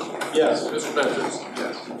 Spano. Yes. Mr. Ventures.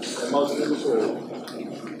 Yes. That motion is approved.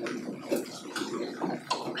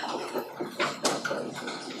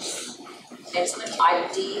 Next one, item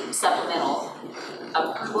D, supplemental.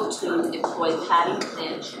 Approval to employ Patty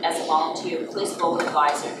Lynch as a volunteer quiz bowl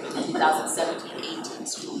advisor for the 2017-18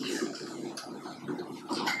 school year.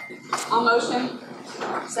 I'll motion.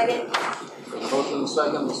 Second. Motion and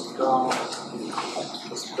second, Mrs. Dahl.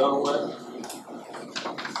 Mrs. Dunaway.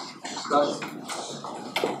 Discussion?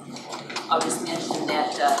 I'll just mention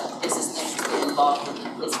that Mrs. Lynch has been involved with the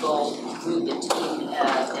quiz bowl group and team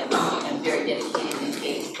and very dedicated and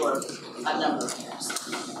engaged for a number of years.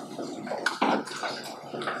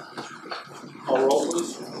 Call roll,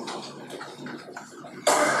 please.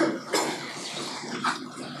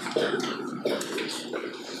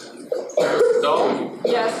 Mrs. Dahl.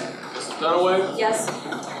 Yes. Mrs. Dunaway. Yes.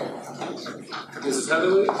 Mrs.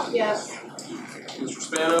 Heatherly. Yes. Mr.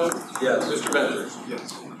 Spano. Yes. Mr. Ventures.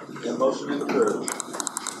 Yes. That motion is approved.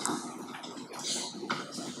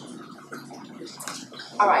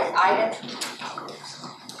 All right, item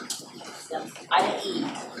Item E,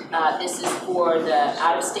 this is for the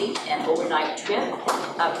out-of-state and overnight trip.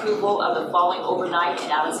 Approval of the following overnight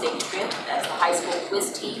and out-of-state trip. That's the high school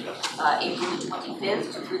quiz team, April the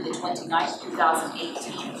 25th through the 29th,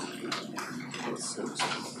 2018.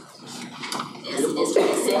 Is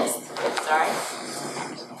 26th, sorry.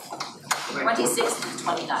 26th to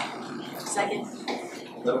 29th. Second.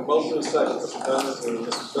 Got a motion and a second, Mr. Bennett and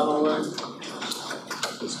Mrs. Dunaway.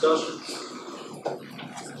 Discussion.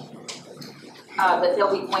 But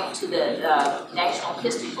they'll be going to the National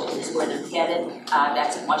History Bowl is where they're headed.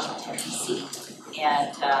 That's in Washington, D.C.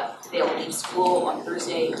 And they will leave school on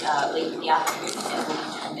Thursday late in the afternoon and will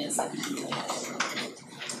return in September.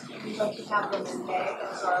 We'd like to have them in May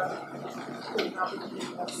as our student opportunity.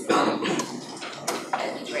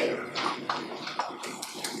 That'd be great.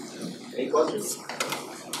 Any questions?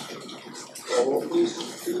 Call roll, please.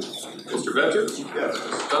 Mr. Ventures? Yes.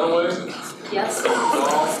 Mrs. Dunaway? Yes. Mrs.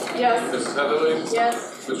 Dahl? Yes. Mrs. Heatherly? Yes.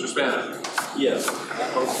 Mr. Spano? Yes. That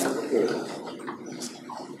motion is approved.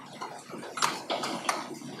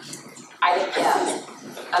 Item F,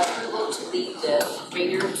 approval to leave the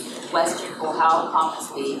Greater Western Ohio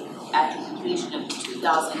Conference League at the completion of the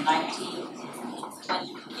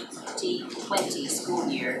 2019-2020 school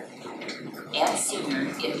year and sooner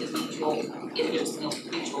if there's no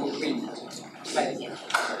mutual agreement. Right again.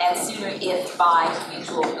 And sooner if by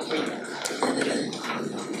mutual agreement.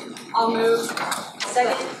 I'll move.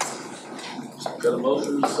 Second. Got a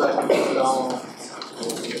motion and a second, Mr. Dahl.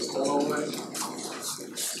 Mrs. Dunaway.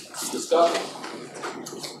 Discussion.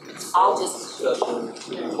 I'll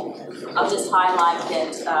just highlight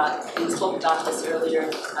that we spoke about this earlier.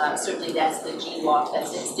 Certainly that's the GWalk,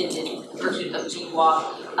 that's the extended version of GWalk,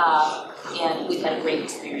 and we've had a great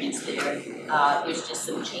experience there. There's just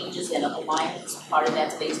some changes in alignments. Part of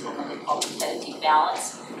that's based on what they call competitive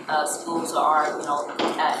balance. Schools are,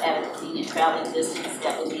 at a convenient traveling distance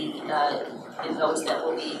that will be in those that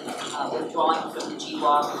will be withdrawing from the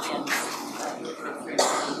GWalk and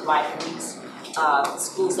rivalries.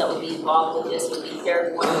 Schools that would be involved with this would be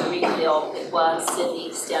Fairborn, Greenville, Piqua,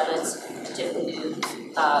 Sidney, Stebbins, Tippecanoe,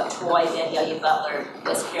 Troy, Vandalia, Butler,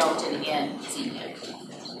 West Carrollton, and Xenia.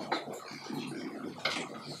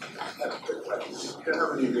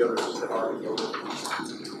 How many of the others have already voted?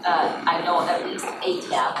 I know at least 8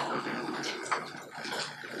 have.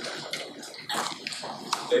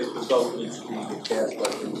 If the vote needs to be cast by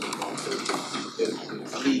the end of the month, if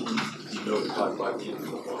the league needs to be notified by the end of the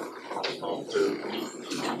month, to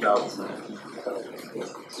 2019.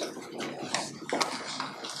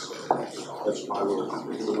 That's my word.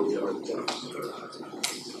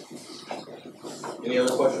 Any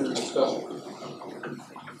other questions or discussion?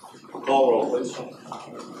 Call roll, please.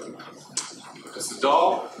 Mrs. Dahl?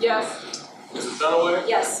 Yes. Mrs. Dunaway?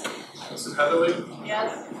 Yes. Mrs. Heatherly? Yes.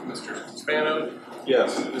 Mr. Spano?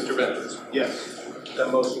 Yes. Mr. Ventures? Yes. That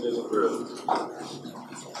motion is approved.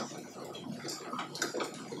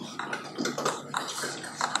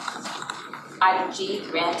 Item G,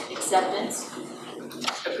 grant acceptance.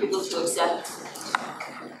 Approval to accept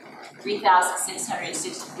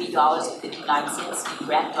 $3,663.59 in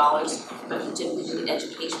grant dollars from the Tippecanoe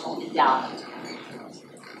Educational Endowment.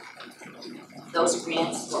 Those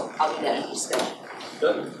grants, I'll do that in discussion.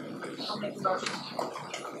 Good. I'll make a motion.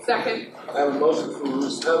 Second. I have a motion from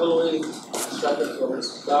Ms. Heatherly, second from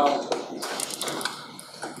Ms. Dow.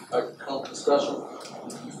 Discussion.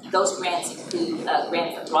 Those grants include a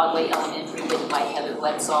grant for Broadway Elementary written by Heather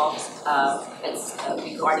Bledsaw. It's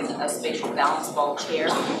regarding a spatial balance ball chair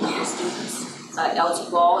for students. LG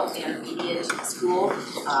Ball Intermediate School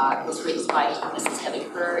was written by Mrs. Heather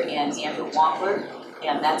Kerr and Andrew Wampler,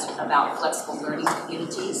 and that's about flexible learning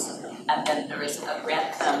communities. And then there is a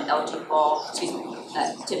grant from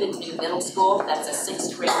Tippecanoe Middle School. That's a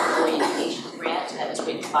 6th grade orientation grant that is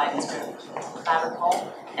written by Mr.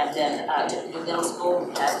 Faberholm. And then Tippecanoe Middle School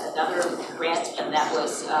had another grant, and that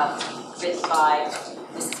was written by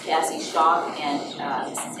Mrs. Cassie Shaw and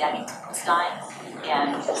Mrs. Abby Stein.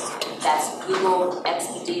 And that's Google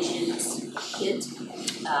Expeditions Kit.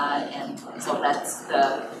 And so that's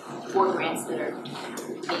the 4 grants that are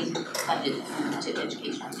being funded through Tipp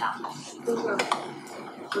Education Account. Those are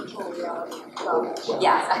virtual reality.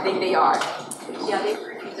 Yes, I think they are. Yeah, they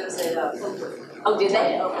previewed those at Oakwood. Oh, did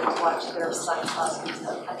they? Oakwood to watch their science classes.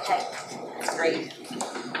 Okay, that's great.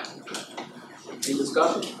 Any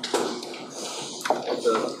discussion? I'd like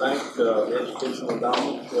to thank the Educational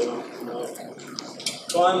Endowment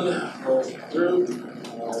Fund through.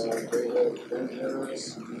 They have been generous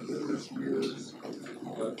numerous years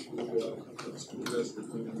to the school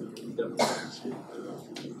district and definitely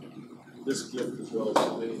this gift as well as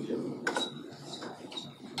the many gifts.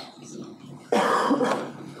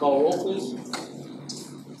 Call roll, please.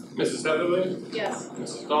 Mrs. Heatherly? Yes.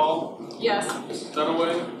 Mrs. Dahl? Yes. Mrs.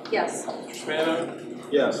 Dunaway? Yes. Mr. Spano?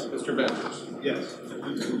 Yes. Mr. Ventures? Yes.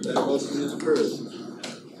 That motion is approved.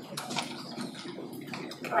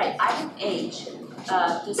 All right, item H,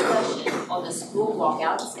 discussion on the school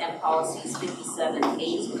walkouts and policies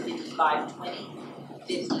 5780, 5520,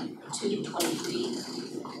 5223,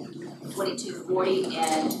 2240,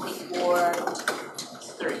 and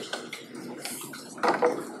 2430.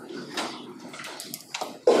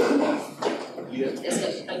 Is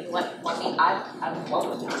it, what me, I'm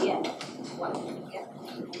welcome to begin.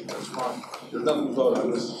 There's nothing to vote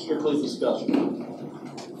on, this is strictly discussion.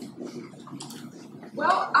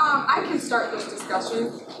 Well, I can start this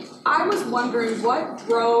discussion. I was wondering what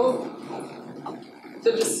drove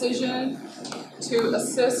the decision to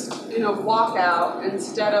assist in a walkout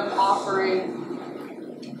instead of offering,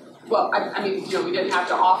 well, I mean, you know, we didn't have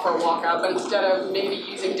to offer a walkout, but instead of maybe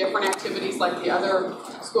using different activities like the other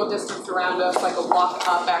school districts around us, like a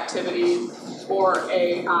walk-up activity or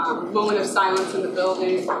a moment of silence in the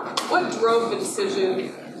building. What drove the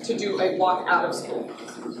decision to do a walk out of school?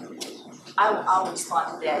 I'll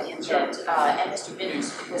respond to that in that, and Mr.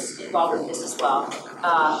 Bitters was involved in this as well.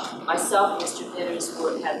 Myself and Mr. Bitters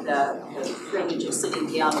had the privilege of sitting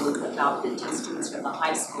down with about 15 students from the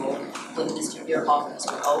high school with Mr. Bierhoff and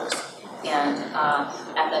Mr. Oakes. And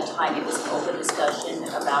at that time, it was an open discussion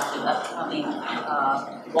about the upcoming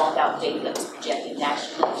walkout date that was projected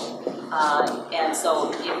nationally. And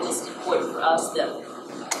so it was important for us that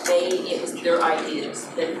it was their ideas,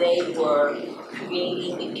 that they were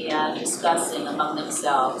creating and discussing among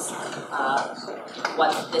themselves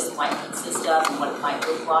what this might consist of and what it might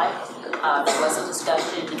look like. There was a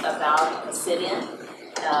discussion about a sit-in,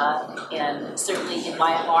 and certainly in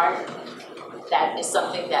my heart, that is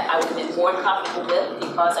something that I would have been more comfortable with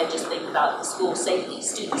because I just think about the school safety,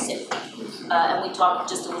 student safety. And we talked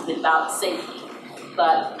just a little bit about safety.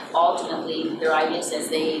 But ultimately, their ideas as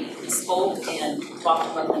they spoke and talked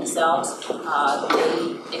among themselves,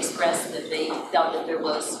 they expressed that they felt that there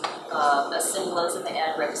was a symbolism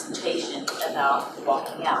and representation about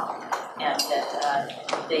walking out. And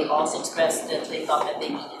that they also expressed that they thought that they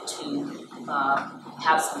needed to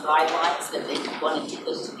have some guidelines that they wanted to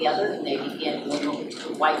put together, and they began going over to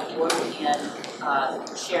the whiteboard and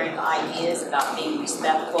sharing ideas about being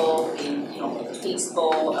respectful, being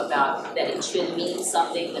peaceful, about that it should mean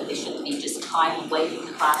something, that they shouldn't be just time away from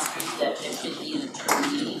the classroom, that there should be an internal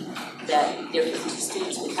meeting, that different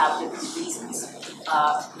students would have different reasons,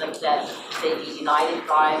 but that they be united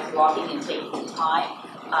by walking and taking the time,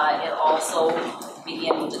 and also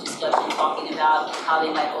began with the discussion talking about how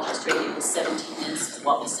they might orchestrate it with 17 minutes is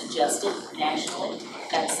what was suggested nationally.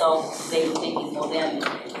 And so they were thinking, well then,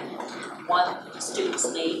 one student's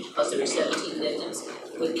name, because there were 17 victims,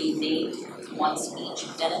 would be named once each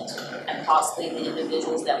minute, and possibly the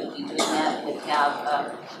individuals that would be doing that would have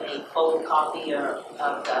a photocopy of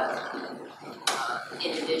the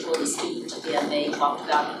individual, the student, and they talked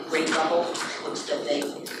about the grade level, which that they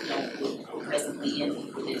were presently in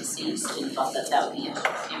with the deceased, and thought that that would be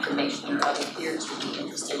information your other peers would be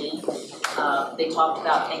interested in. They talked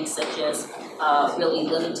about things such as really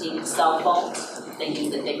limiting cell phones. They knew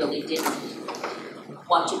that they really didn't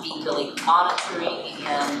want to be really monitoring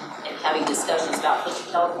and having discussions about push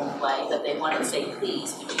telephone play, but they wanted to say,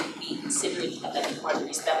 please, would you be considering that as part of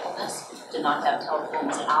respectfulness to not have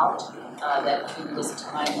telephones out, that it was a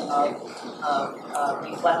time of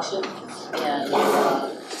reflection and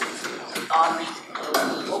honoring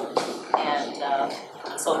people, and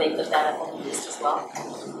so they put that up on the list as well.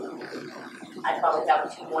 I probably have a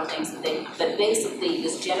few more things but basically it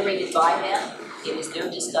was generated by them, it was their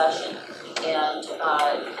discussion, and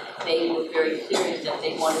they were very clear that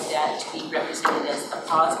they wanted that to be represented as a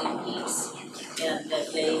positive piece, and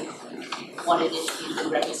that they wanted it to be the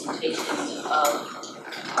representation of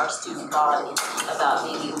our student body about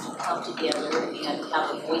being able to come together and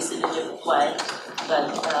have a voice in a different way, but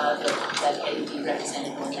that they would be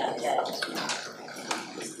represented on that day.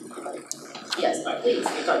 Yes, please. I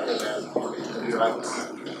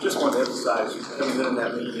just wanted to emphasize, having been in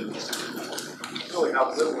that meeting, really how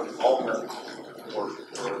little involvement or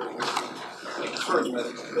encouragement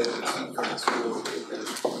they received from the school.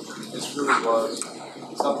 This really was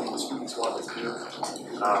something the students wanted to do.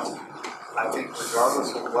 I think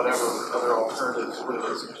regardless of whatever other alternatives would have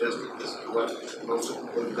been suggested, this is what most of them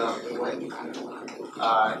would have done anyway.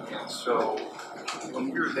 And so when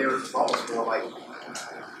we were there, it was almost more like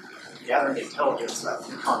gathering intelligence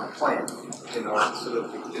on the plan, so that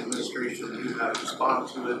the administration knew how to respond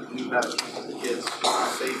to it, knew how to keep the kids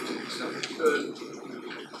safe to the extent they could.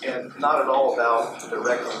 and not at all about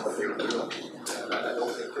directing what they were doing. And I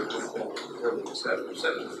don't think they would have really decided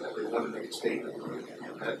that they wanted to make a statement.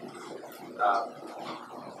 And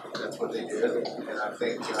that's what they did, and I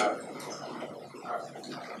think the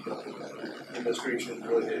administration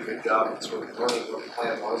really did a good job in sort of learning what the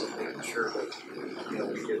plan was and making sure that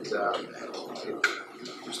we could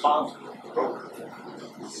respond to the program.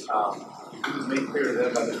 It was made clear to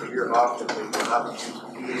them by Mr. Bierhoff that they were not to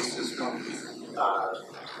use the PA system,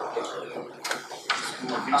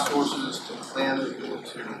 school resources to plan it, or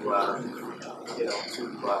to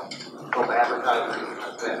help advertise or anything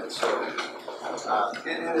like that. So,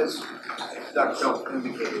 and as Dr. Trump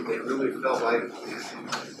indicated, they really felt like it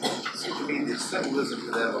seemed to me the symbolism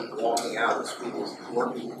to them of walking out of schools and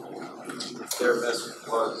working. Their message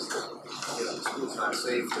was that the school's not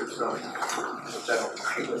safe. There's some, which I don't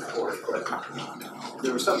agree with, of course, but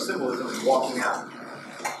there was some symbolism in walking out.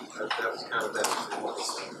 That was kind of the message they wanted to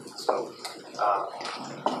send.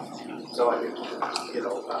 So I think,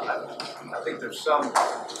 I think there's some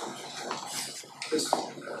this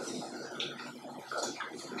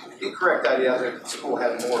incorrect idea that the school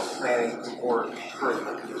had more planning or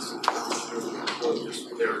encouragement to this. Really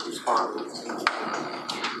just their response to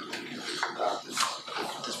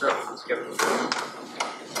disruptions kept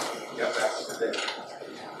got back to the day.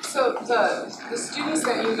 So the students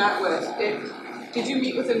that you met with, did you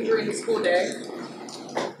meet with them during the school day?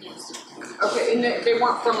 Okay, and they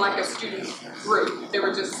weren't from like a student group. They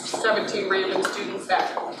were just 17 random students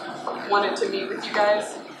that wanted to meet with you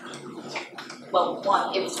guys? Well,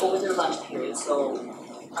 one, it was over their lunch period, so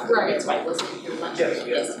right. That's right, was it your lunch period?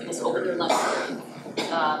 Yes, it was over their lunch period.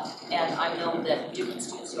 And I know that different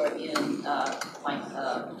students are in the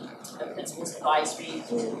principal's advisory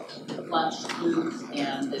lunch group,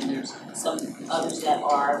 and then there's some others that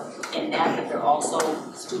are in that, but they're also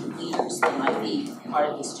student leaders that might be part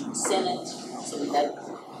of the student senate. So we have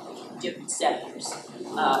different sectors.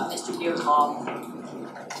 Mr. Bierhoff,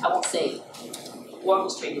 I won't say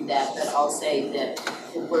orchestrated that, but I'll say that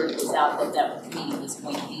the word was out that that meeting was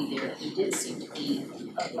going to be there. He did seem to be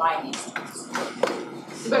a variety of students.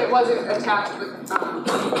 But it wasn't attached with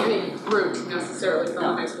any group necessarily from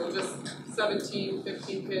the high school, just 17,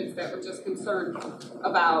 15 kids that were just concerned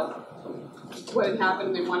about what had happened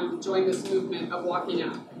and they wanted to join this movement of walking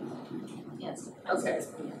out. Yes. Okay.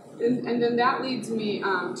 And then that leads me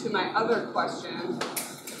to my other question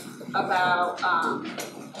about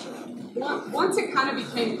once it kind of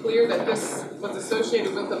became clear that this was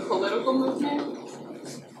associated with a political movement,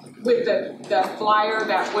 with the flyer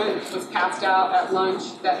that was passed out at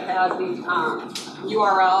lunch that had the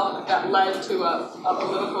URL that led to a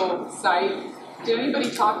political site, did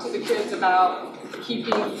anybody talk to the kids about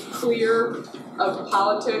keeping clear of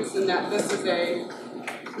politics and that this is a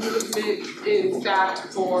movement in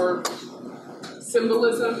fact for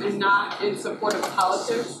symbolism and not in support of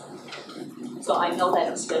politics? So I know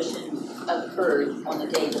that discussion occurred on the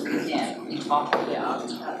day that we met. We talked about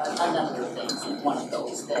a number of things, and one of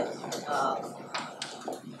those that's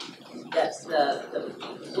the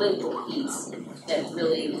political piece that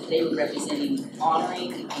really they were representing,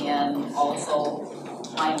 honoring, and also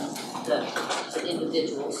trying the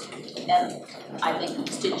individuals, and I think the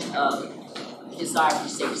distinction of desire for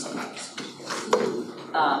safe schools.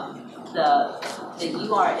 The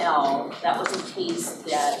URL, that was a piece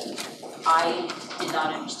that I did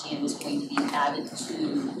not understand was going to be added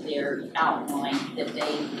to their outline that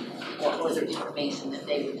they, or their information that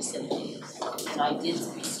they were disseminating. And I did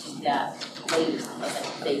receive that later,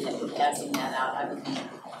 because they were passing that out, I would think,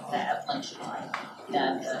 at lunchtime.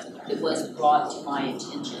 And it was brought to my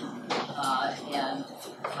attention, and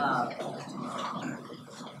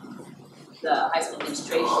the high school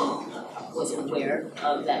administration was aware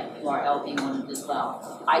of that URL being on it as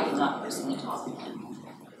well. I did not personally talk to them.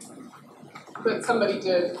 But somebody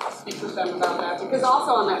did speak with them about that, because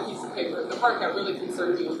also on that piece of paper, the part that really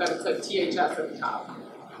concerned me was that it said THS at the top,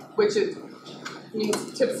 which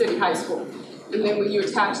means Tipp City High School. And then when you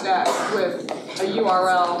attach that with a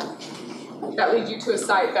URL that leads you to a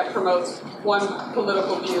site that promotes one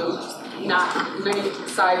political view, not many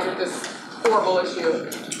sides of this horrible issue,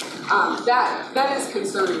 that is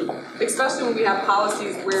concerning, especially when we have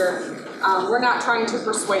policies where we're not trying to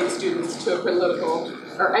persuade students to a political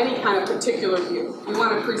or any kind of particular view. We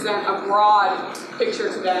want to present a broad picture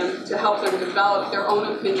to them to help them develop their own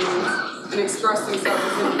opinions and express themselves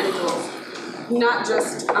as individuals, not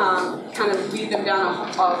just kind of lead them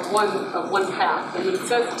down one path. And when it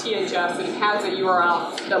says THS and it has a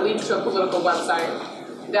URL that leads to a political website,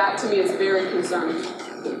 that to me is very concerning.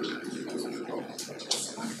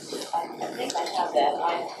 think I have that.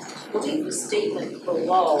 I believe the statement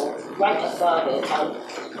below, right above it,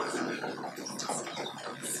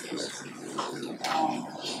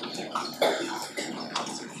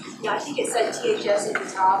 Yeah, I think it said THS at the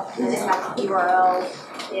top, and it had the URL,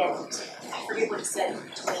 and I forget what it said.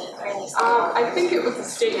 I think it was a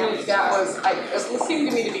statement that was, it seemed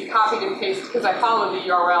to me to be copied and pasted, because I followed the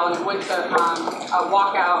URL and went to a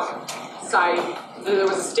walkout site, and there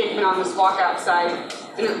was a statement on this walkout site,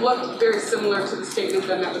 and it looked very similar to the statement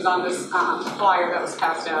then that was on this flyer that was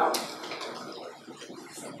passed out.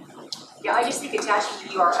 Yeah, I just think attaching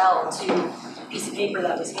the URL to a piece of paper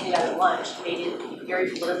that was handed out at lunch made it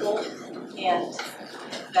very political, and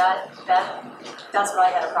that's what I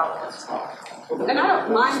had a problem with as well. And I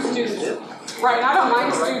don't mind students, right? And I don't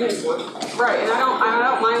mind students, right? And I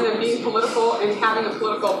don't mind them being political and having a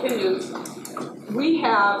political opinions. We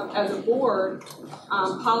have, as a board,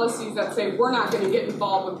 policies that say we're not going to get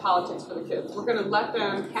involved with politics for the kids. We're going to let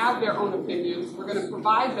them have their own opinions. We're going to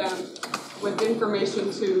provide them with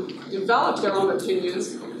information to develop their own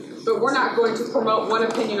opinions, but we're not going to promote one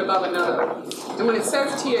opinion above another. And when it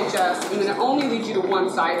says THS, and then it only leads you to one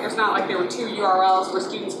site, there's not like there were two URLs where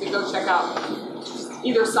students could go check out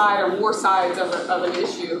either side or more sides of an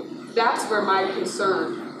issue. That's where my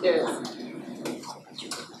concern is.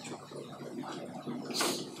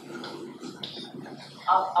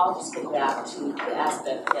 I'll just go back to the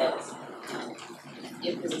aspect that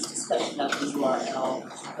if there was discussion of the URL,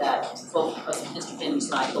 that both of us, Mr. Benders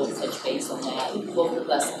and I both touched base on that. Both of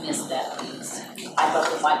us missed that piece. I thought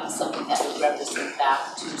there might be something that would represent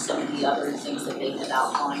back to some of the other things that they had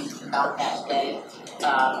outlined about that day.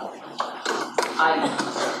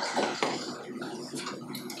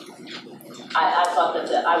 I thought that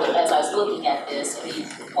as I was looking at this, I mean,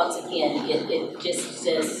 once again, it just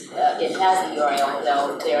says, it has the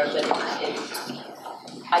URL there, but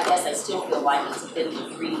I guess I still feel like it's a bit of a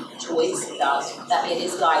free choice about, I mean, it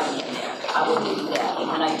is guiding in there, I will give you that. And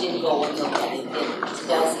when I did go and look at it, it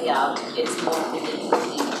does have, it's more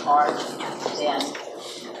predictably in charge than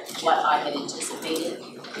what I had anticipated.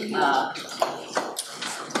 It's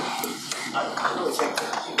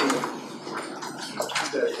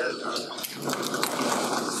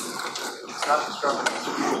not instructive to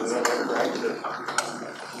people that have interactive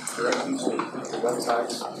directions to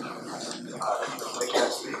websites.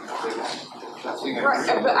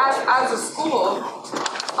 Right, but as a school,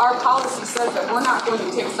 our policy says that we're not going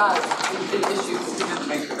to take sides in issues. You didn't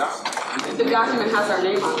make the document. The document has our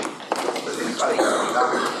name on it.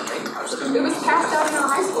 It was passed out in our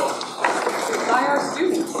high school by our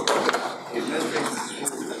students.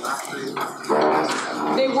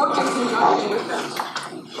 They worked in conjunction with them.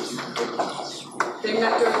 They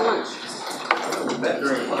met during lunch. Met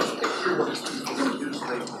during lunch.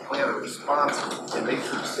 They plan a response and make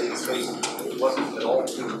sure it stays safe. It wasn't at all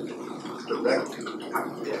too direct to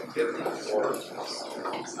the activity or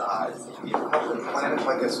you help them plan it,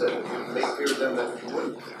 like I said, make clear to them that you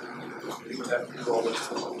wouldn't. You would have to do all this.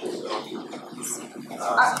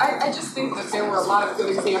 I just think that there were a lot of good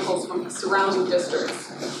examples from surrounding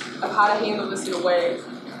districts of how to handle this in a way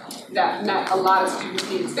that met a lot of student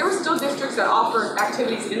needs. There were still districts that offered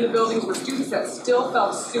activities in the buildings where students that still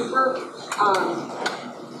felt super,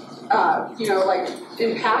 like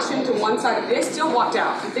impassioned to one side. They still walked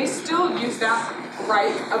out. They still used that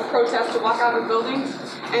right of protest to walk out of the building.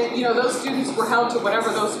 And those students were held to whatever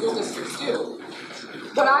those school districts do.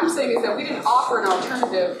 What I'm saying is that we didn't offer an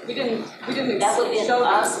alternative. We didn't that would be show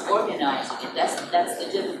us organizing it. That's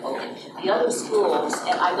the difficulty. The other schools,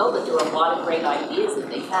 and I know that there are a lot of great ideas that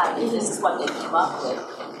they have, and this is what they came up with.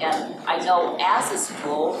 And I know as a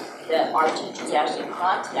school that our teachers actually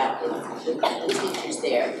contacted the teachers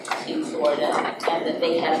there in Florida, and that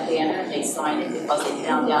they had a banner and they signed it because they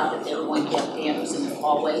found out that they were going to have banners in the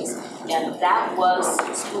hallways. And that was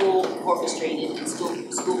school orchestrated and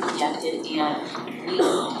school connected, and we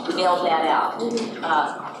mailed that out.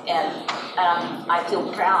 And I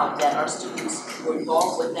feel proud that our students were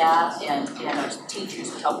involved with that, and our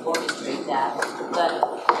teachers helped orchestrate that. But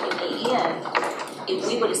in the end, if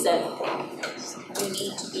we would have said, you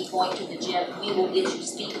need to be going to the gym, we will get you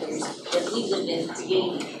speakers, then we would have been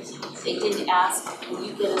creative. They didn't ask, will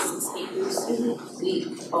you get us some speakers?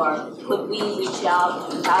 Could we reach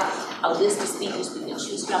out and have a list of speakers we could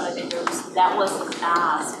choose from? I think that wasn't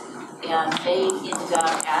asked. And they ended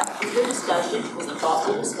up, after the discussion, it was a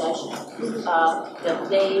thoughtful discussion, that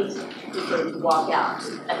they preferred to walk out.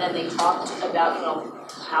 And then they talked about,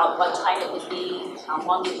 what time it would be, how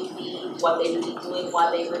long it would be, what they would be doing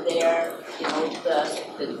while they were there.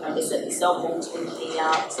 Like I said, the cell phones wouldn't be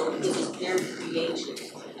out, so it was very creative.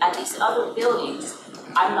 At these other buildings,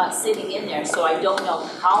 I'm not sitting in there, so I don't know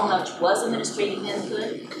how much was administrative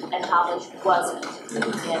input and how much wasn't.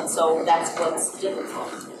 And so that's what's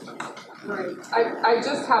difficult. Right. I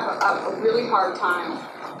just have a really hard time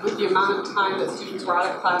with the amount of time that students were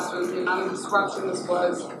out of classrooms, the amount of disruption this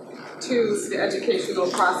was to the educational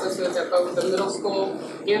processes at both the middle school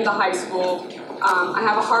and the high school. I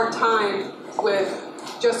have a hard time with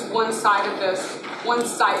just one side of this, one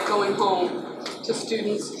site going home to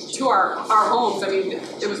students, to our homes. I mean,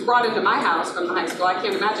 it was brought into my house from the high school. I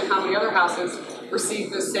can't imagine how many other houses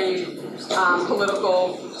received the same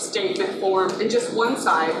political statement form in just one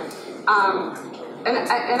side.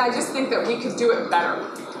 And I just think that we could do it better.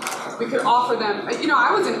 We could offer them, you know,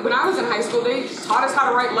 when I was in high school, they taught us how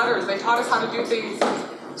to write letters. They taught us how to do things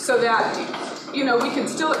so that, you know, we could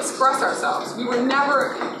still express ourselves. We were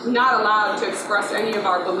never not allowed to express any of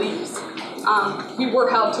our beliefs. We were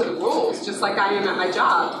held to the rules, just like I am at my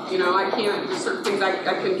job. You know, I can't do certain things. I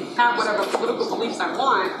can have whatever political beliefs I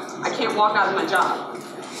want. I can't walk out of my job.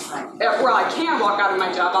 Well, I can walk out of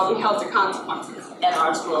my job. I'll be held to consequences. At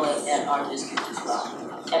our school and our district as well.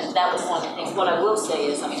 And that was one of the things. What I will say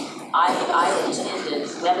is, I mean, I attended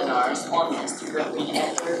webinars on this to Reverend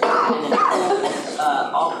Edgar and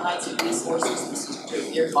all kinds of resources. This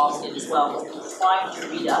is your boss did as well. Trying to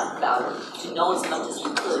read up about it, to know as much as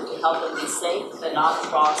you could to help them be safe but not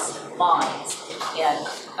cross lines. And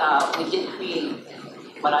we did create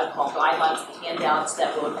what I call guidelines, handouts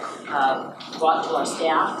that were brought to our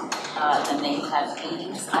staff. And they had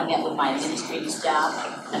meetings. I met with my administrative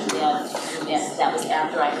staff, and then that was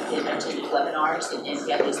after I attended webinars and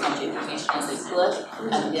gathered as much information as they could.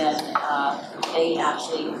 And then they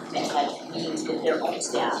actually had meetings with their own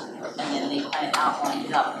staff, and then they kind of outlined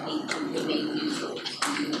it up. We made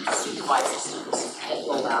supervisor students that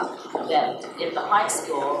go out. That at the high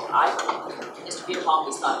school, Mr. Bierhoff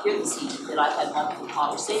is not here this evening, but I've had multiple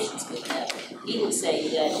conversations with him. He would say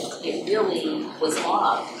that it really was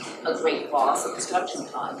not a great loss of instruction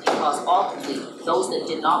time because ultimately those that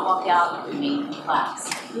did not walk out remained in class.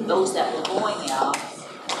 Those that were going out,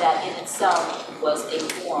 that in itself was a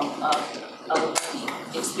form of a learning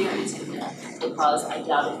experience for them because I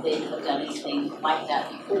doubt if they have done anything like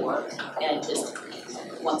that before. And just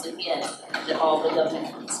once again, that all the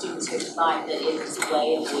government students here tonight, that it was a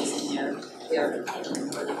way of voicing their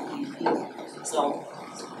opinion for the community. So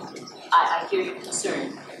I hear your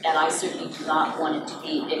concern. And I certainly do not want it to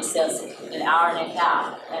be excessive. An hour and a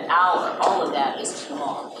half, an hour, all of that is too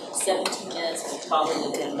long. 17 minutes would probably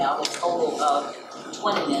have been about a total of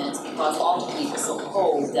 20 minutes because ultimately it was so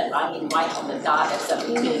cold that I mean right on the dot at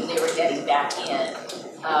 17 they were getting back in.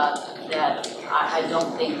 That I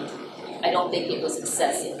don't think it was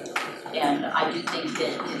excessive. And I do think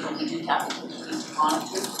that we do have to continue to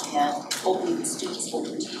monitor, and hopefully the students will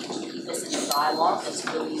continue to keep us in a dialogue. That's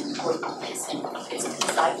really important. It's a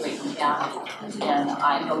piece I greatly value, and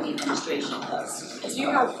I know the administration does. Do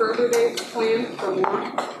you have further dates planned for more?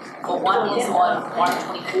 Well, one is on March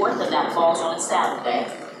 24th, and that falls on a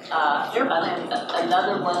Saturday.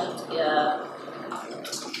 Another one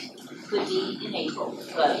could be in April,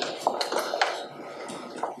 but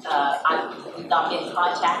I've not been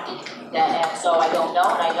contacted, and so I don't know,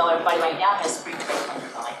 and I know everybody right now has spring break on the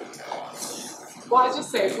line. Well, I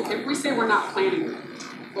just say, if we say we're not planning it,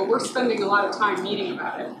 but we're spending a lot of time meeting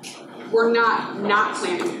about it, we're not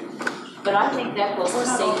planning it. But I think that goes for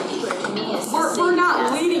safety. To me, it's we're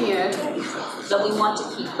not leading it. But we want to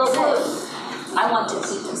keep them safe. I want to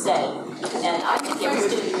keep them safe. And I think every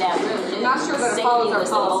student now really knew not sure that it follows our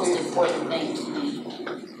policies. Safety was the most important thing to me.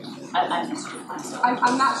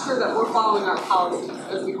 I'm not sure that we're following our policies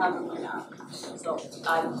as we have them right now. So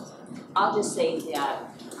I'll just say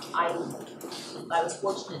that I was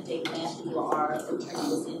fortunate Dave Matthew, our attorney,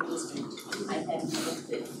 was in district. I had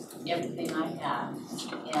looked at everything I had.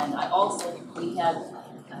 And I also, we had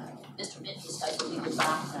Mr. Mintus, I believe, the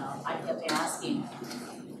background. I kept asking,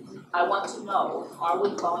 I want to know, are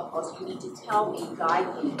we following policy? You need to tell me,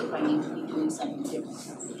 guide me if I need to be doing something different.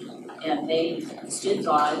 And they stood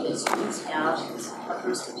by that students have a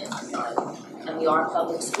First Amendment right, and we are a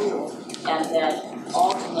public school, and that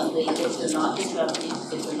ultimately, if they're not disrupting,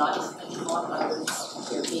 if they're not infringing on others,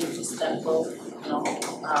 they're being respectful, you know,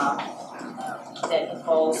 that it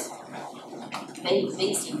falls,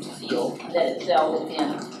 they seem to feel that it fell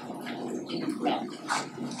within the grant.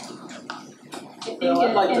 Well,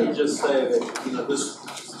 I'd like to just say that, you know, this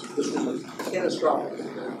was a catastrophic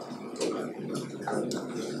event.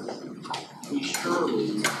 We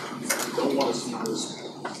surely don't want to see this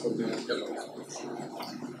event ever happen.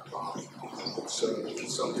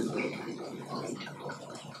 It's something that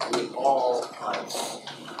we all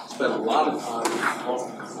spent a lot of time on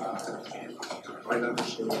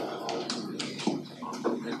understand how to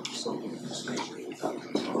make something of this nature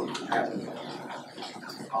happen.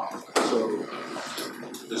 So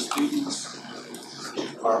the students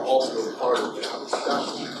are also a part of that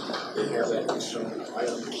discussion. They have that concern, I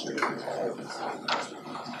understand all of that.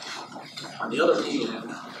 On the other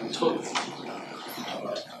hand, we took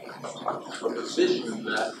a decision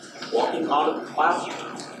that walking out of the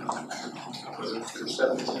classroom for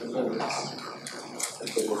 17 minutes,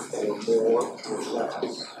 or more or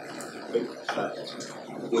less,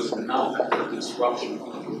 was not a disruption of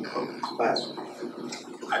the classroom.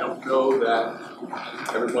 I don't know that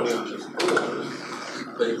everybody on this board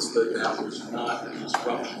thinks that that was not a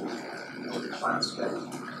disruption of the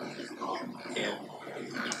classroom. And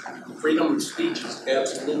freedom of speech is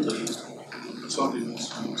absolutely something that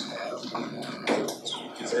students have.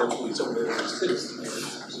 It's absolutely something that citizens have.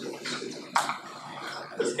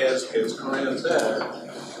 As Corinne said,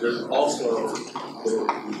 there's also the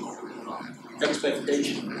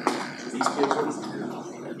expectation these kids are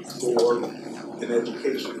for an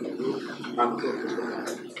education on purpose.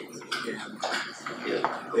 And if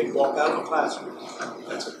they walk out of the classroom,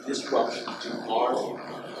 that's a disruption to our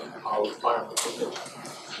environment.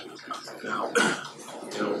 Now,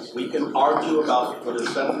 we can argue about whether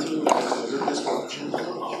 17 minutes is a disruption and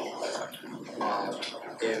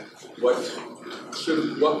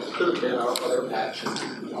what could have been our other actions.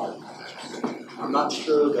 I'm not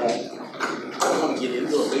sure that I want to get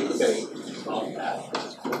into a big debate about that.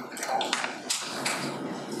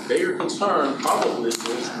 Bigger concern probably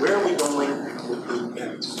is where are we going with the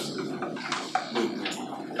next movement?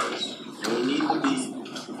 And we need to be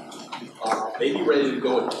maybe ready to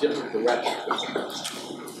go in a different direction.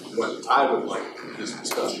 What I would like this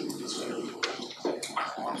discussion to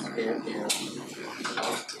be. And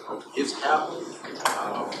it's happened.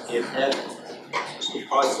 It had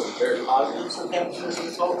probably some very positives that happened as a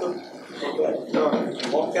result of that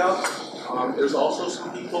walkout. There's also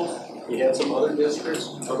some people. We had some other districts,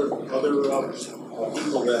 other people that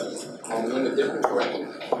went a different direction,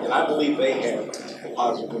 and I believe they had a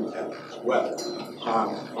positive impact as well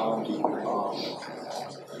on the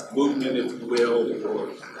movement, if you will, or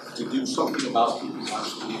to do something about people's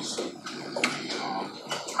lives.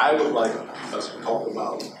 I would like us to talk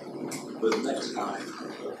about the next time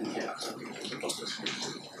that we have something about this and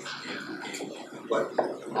what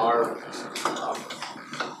our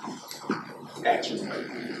action might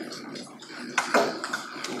be.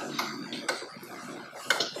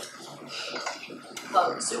 Well,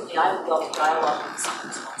 certainly I would welcome dialogue with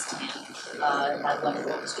students once again. I'd love to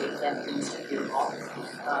orchestrate them things to be involved.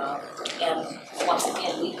 And once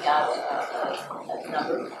again, we've got a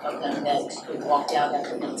number of them that walked out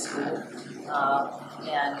after middle school.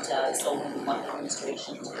 And so we want the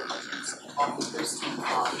administration to talk with their student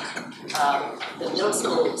body. The middle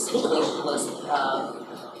school situation was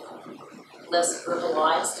less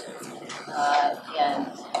verbalized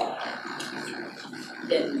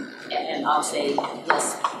and I'll say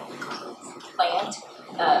less planned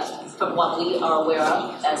from what we are aware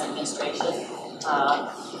of as administration.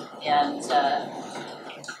 And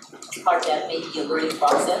part of that may be a learning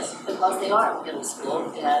process because they are in middle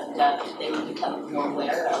school and they will become more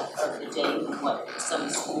aware of the day and what some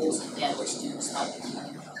schools and their students might be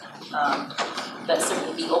doing. But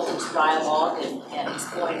certainly be open to dialogue and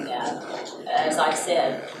exploring that. As I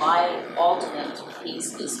said, my ultimate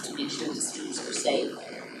piece is to make sure the students are safe.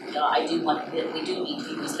 I do want that we do need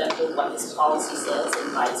to be respectful of what this policy says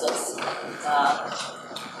and guides us.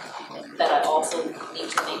 But I also need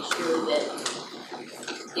to make sure that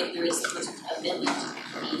if there is First Amendment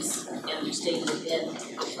piece and we're staying within the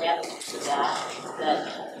parameters of that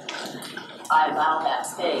I allow that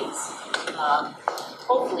space.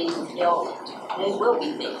 Hopefully they will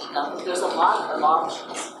be thinking of, there's a lot of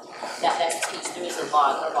options. That's the piece, there is a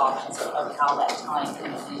lot of options of how that time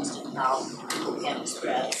can be used and how people can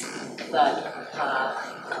express. But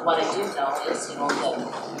what I do know is,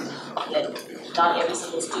 that not every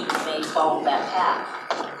single student may follow that path.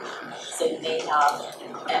 So you may have,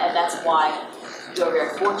 and that's why we're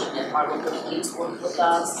very fortunate. Our local police work with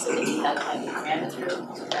us, so that we have kind of parameter,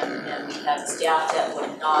 and we have staff that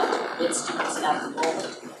were not with students at the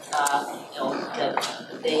moment. That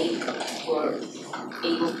they were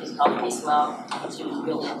able to help as well to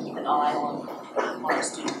really keep an eye on our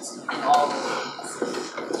students in all the ways.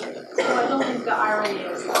 So I don't think the irony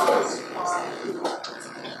is lost on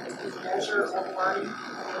the measure of learning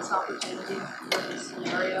and this opportunity in this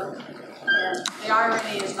scenario. And the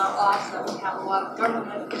irony is not lost that we have a lot of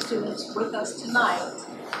government students with us tonight.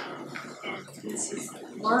 And this is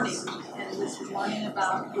learning, and this is learning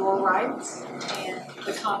about your rights and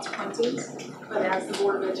the consequences but as the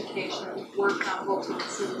Board of Education, we're accountable to the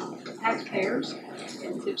city taxpayers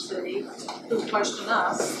in Tipp City who question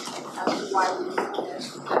us as to why we let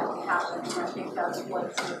this happen. And I think that's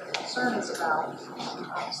what the concern is about.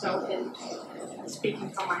 So in speaking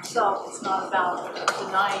for myself, it's not about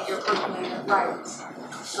denying your First Amendment rights,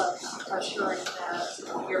 but assuring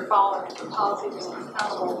that you're following the policies and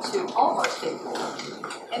accountable to all of our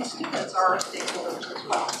stakeholders. And students are our stakeholders as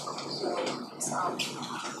well. So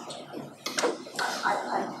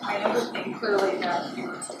I understand clearly that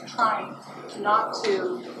you're trying not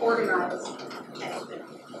to organize anything.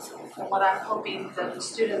 And what I'm hoping that the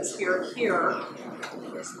students hear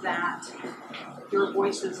is that your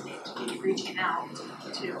voices need to be reaching out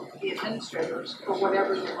to the administrators for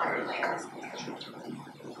whatever you might plan.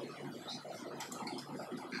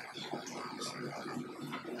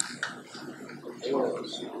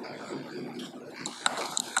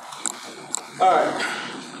 All right,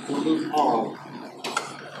 we'll move on.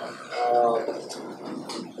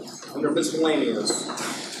 Under miscellaneous,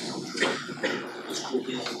 this will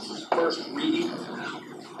be the first reading of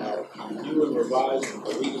review and revise the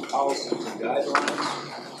legal policies and guidelines.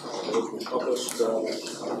 Those were published on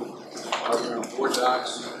board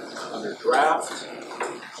docs under draft.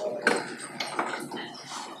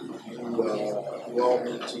 You all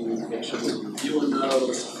need to make sure you're reviewing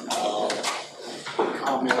those.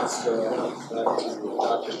 Comments that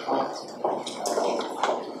Dr. Hunt.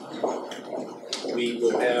 We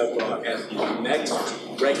will have at the next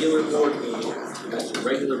regular board meeting, a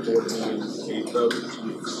vote to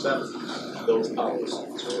accept those policies.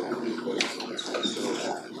 So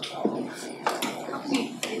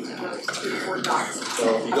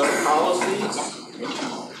if you go to policies,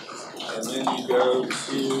 and then you go to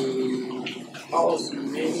policy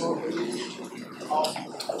manual.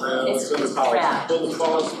 It's in the policy. Pull the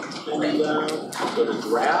policy thing down, go to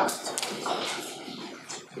draft,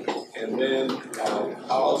 and then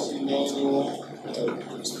policy manual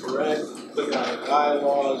is correct. Click on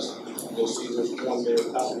bylaws. You'll see there's one there,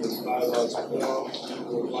 copy of bylaws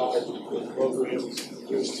for programs.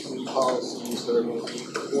 There's 3 policies that are going to be,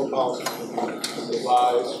 4 policies that are going to be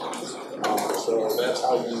revised. So that's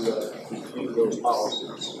how you review those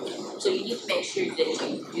policies. So you need to make sure that you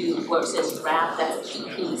do where it says draft, that's a key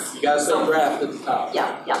piece. You gotta say draft at the top.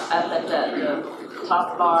 Yeah, up at the top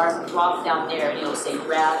bar, drop down there, and it'll say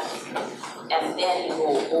draft, and then you go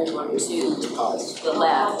over to the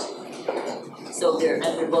left. So they're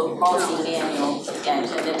under both policy manual and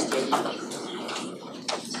administrative.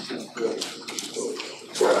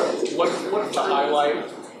 What's the highlight?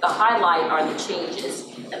 The highlight are the changes,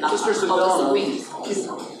 and the Mr. policy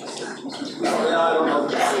Sedona. I don't know.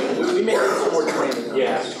 We may need some more training.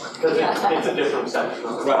 Yes, because it's a different section of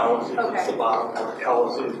the policy. It's the bottom of the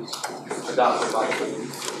policies adopted by the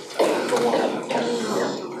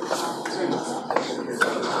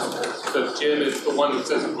So Jen is the one that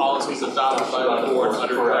says policies adopted by the board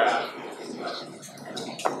under draft.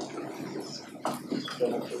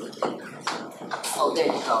 Oh, there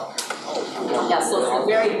you go. Yeah, so it's the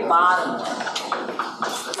very bottom one.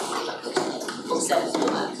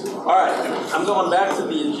 All right, I'm going back to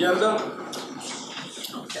the agenda.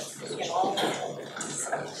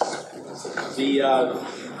 The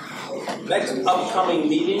next upcoming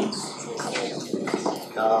meetings,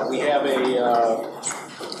 we have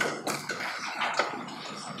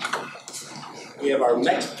our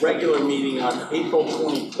next regular meeting on April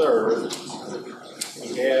 23rd. We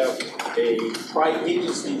have a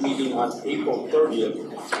tri-agency meeting on April 30th.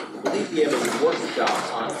 I believe we have a workshop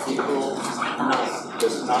on April 9th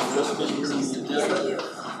that's not listed here in the agenda.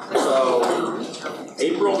 So,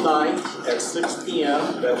 April 9th at 6 p.m.,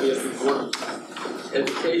 that is the Board of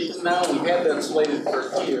Education now. We had that slated for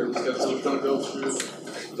here because we're going to go through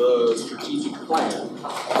the strategic plan.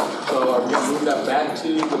 So, are we going to move that back to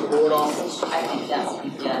the board office? I think that's,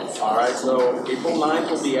 yes. All right, so April 9th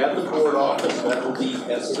will be at the board office. That will be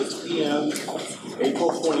at 6 p.m.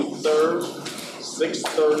 April 23rd,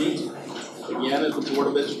 6:30, again at the Board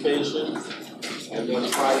of Education. And then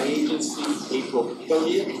tri-agency, April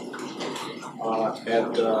 30th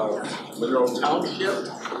at Monroe Township.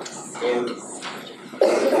 And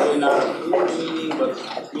really not a board meeting, but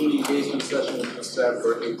a community engagement session is set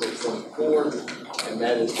for April 24th. And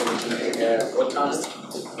that is going to be at what time?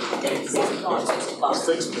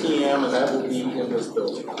 6 p.m. and that will be in this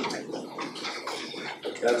building.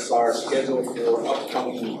 That's our schedule for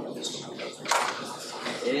upcoming meetings.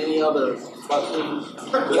 Any other questions?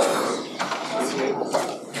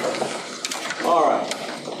 All right.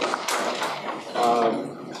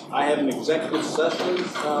 I have an executive session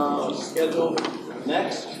scheduled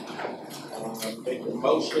next. Make a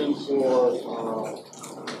motion for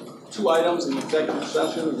two items in executive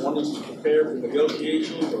session. One is to prepare for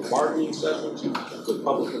negotiations or bargaining sessions with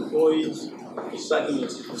public employees. The second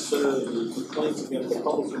is to consider the complaints against a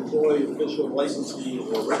public employee, official, licensee,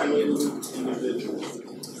 or regulated individual.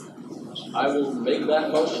 I will make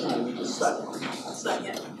that motion. I need a second.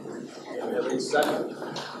 Second. We have a second.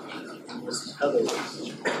 Mrs. Heather.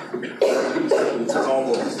 Please call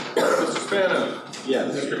roll. Mr. Spano.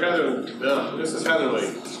 Yes. Mr. Heather, Mrs. Heatherly.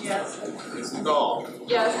 Yes. Mrs. Dahl.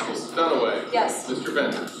 Yes. Mrs. Dunaway. Yes. Mr.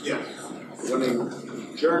 Bender. Yes. We're going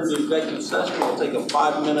to adjourn the executive session. We'll take a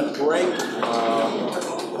 5-minute break.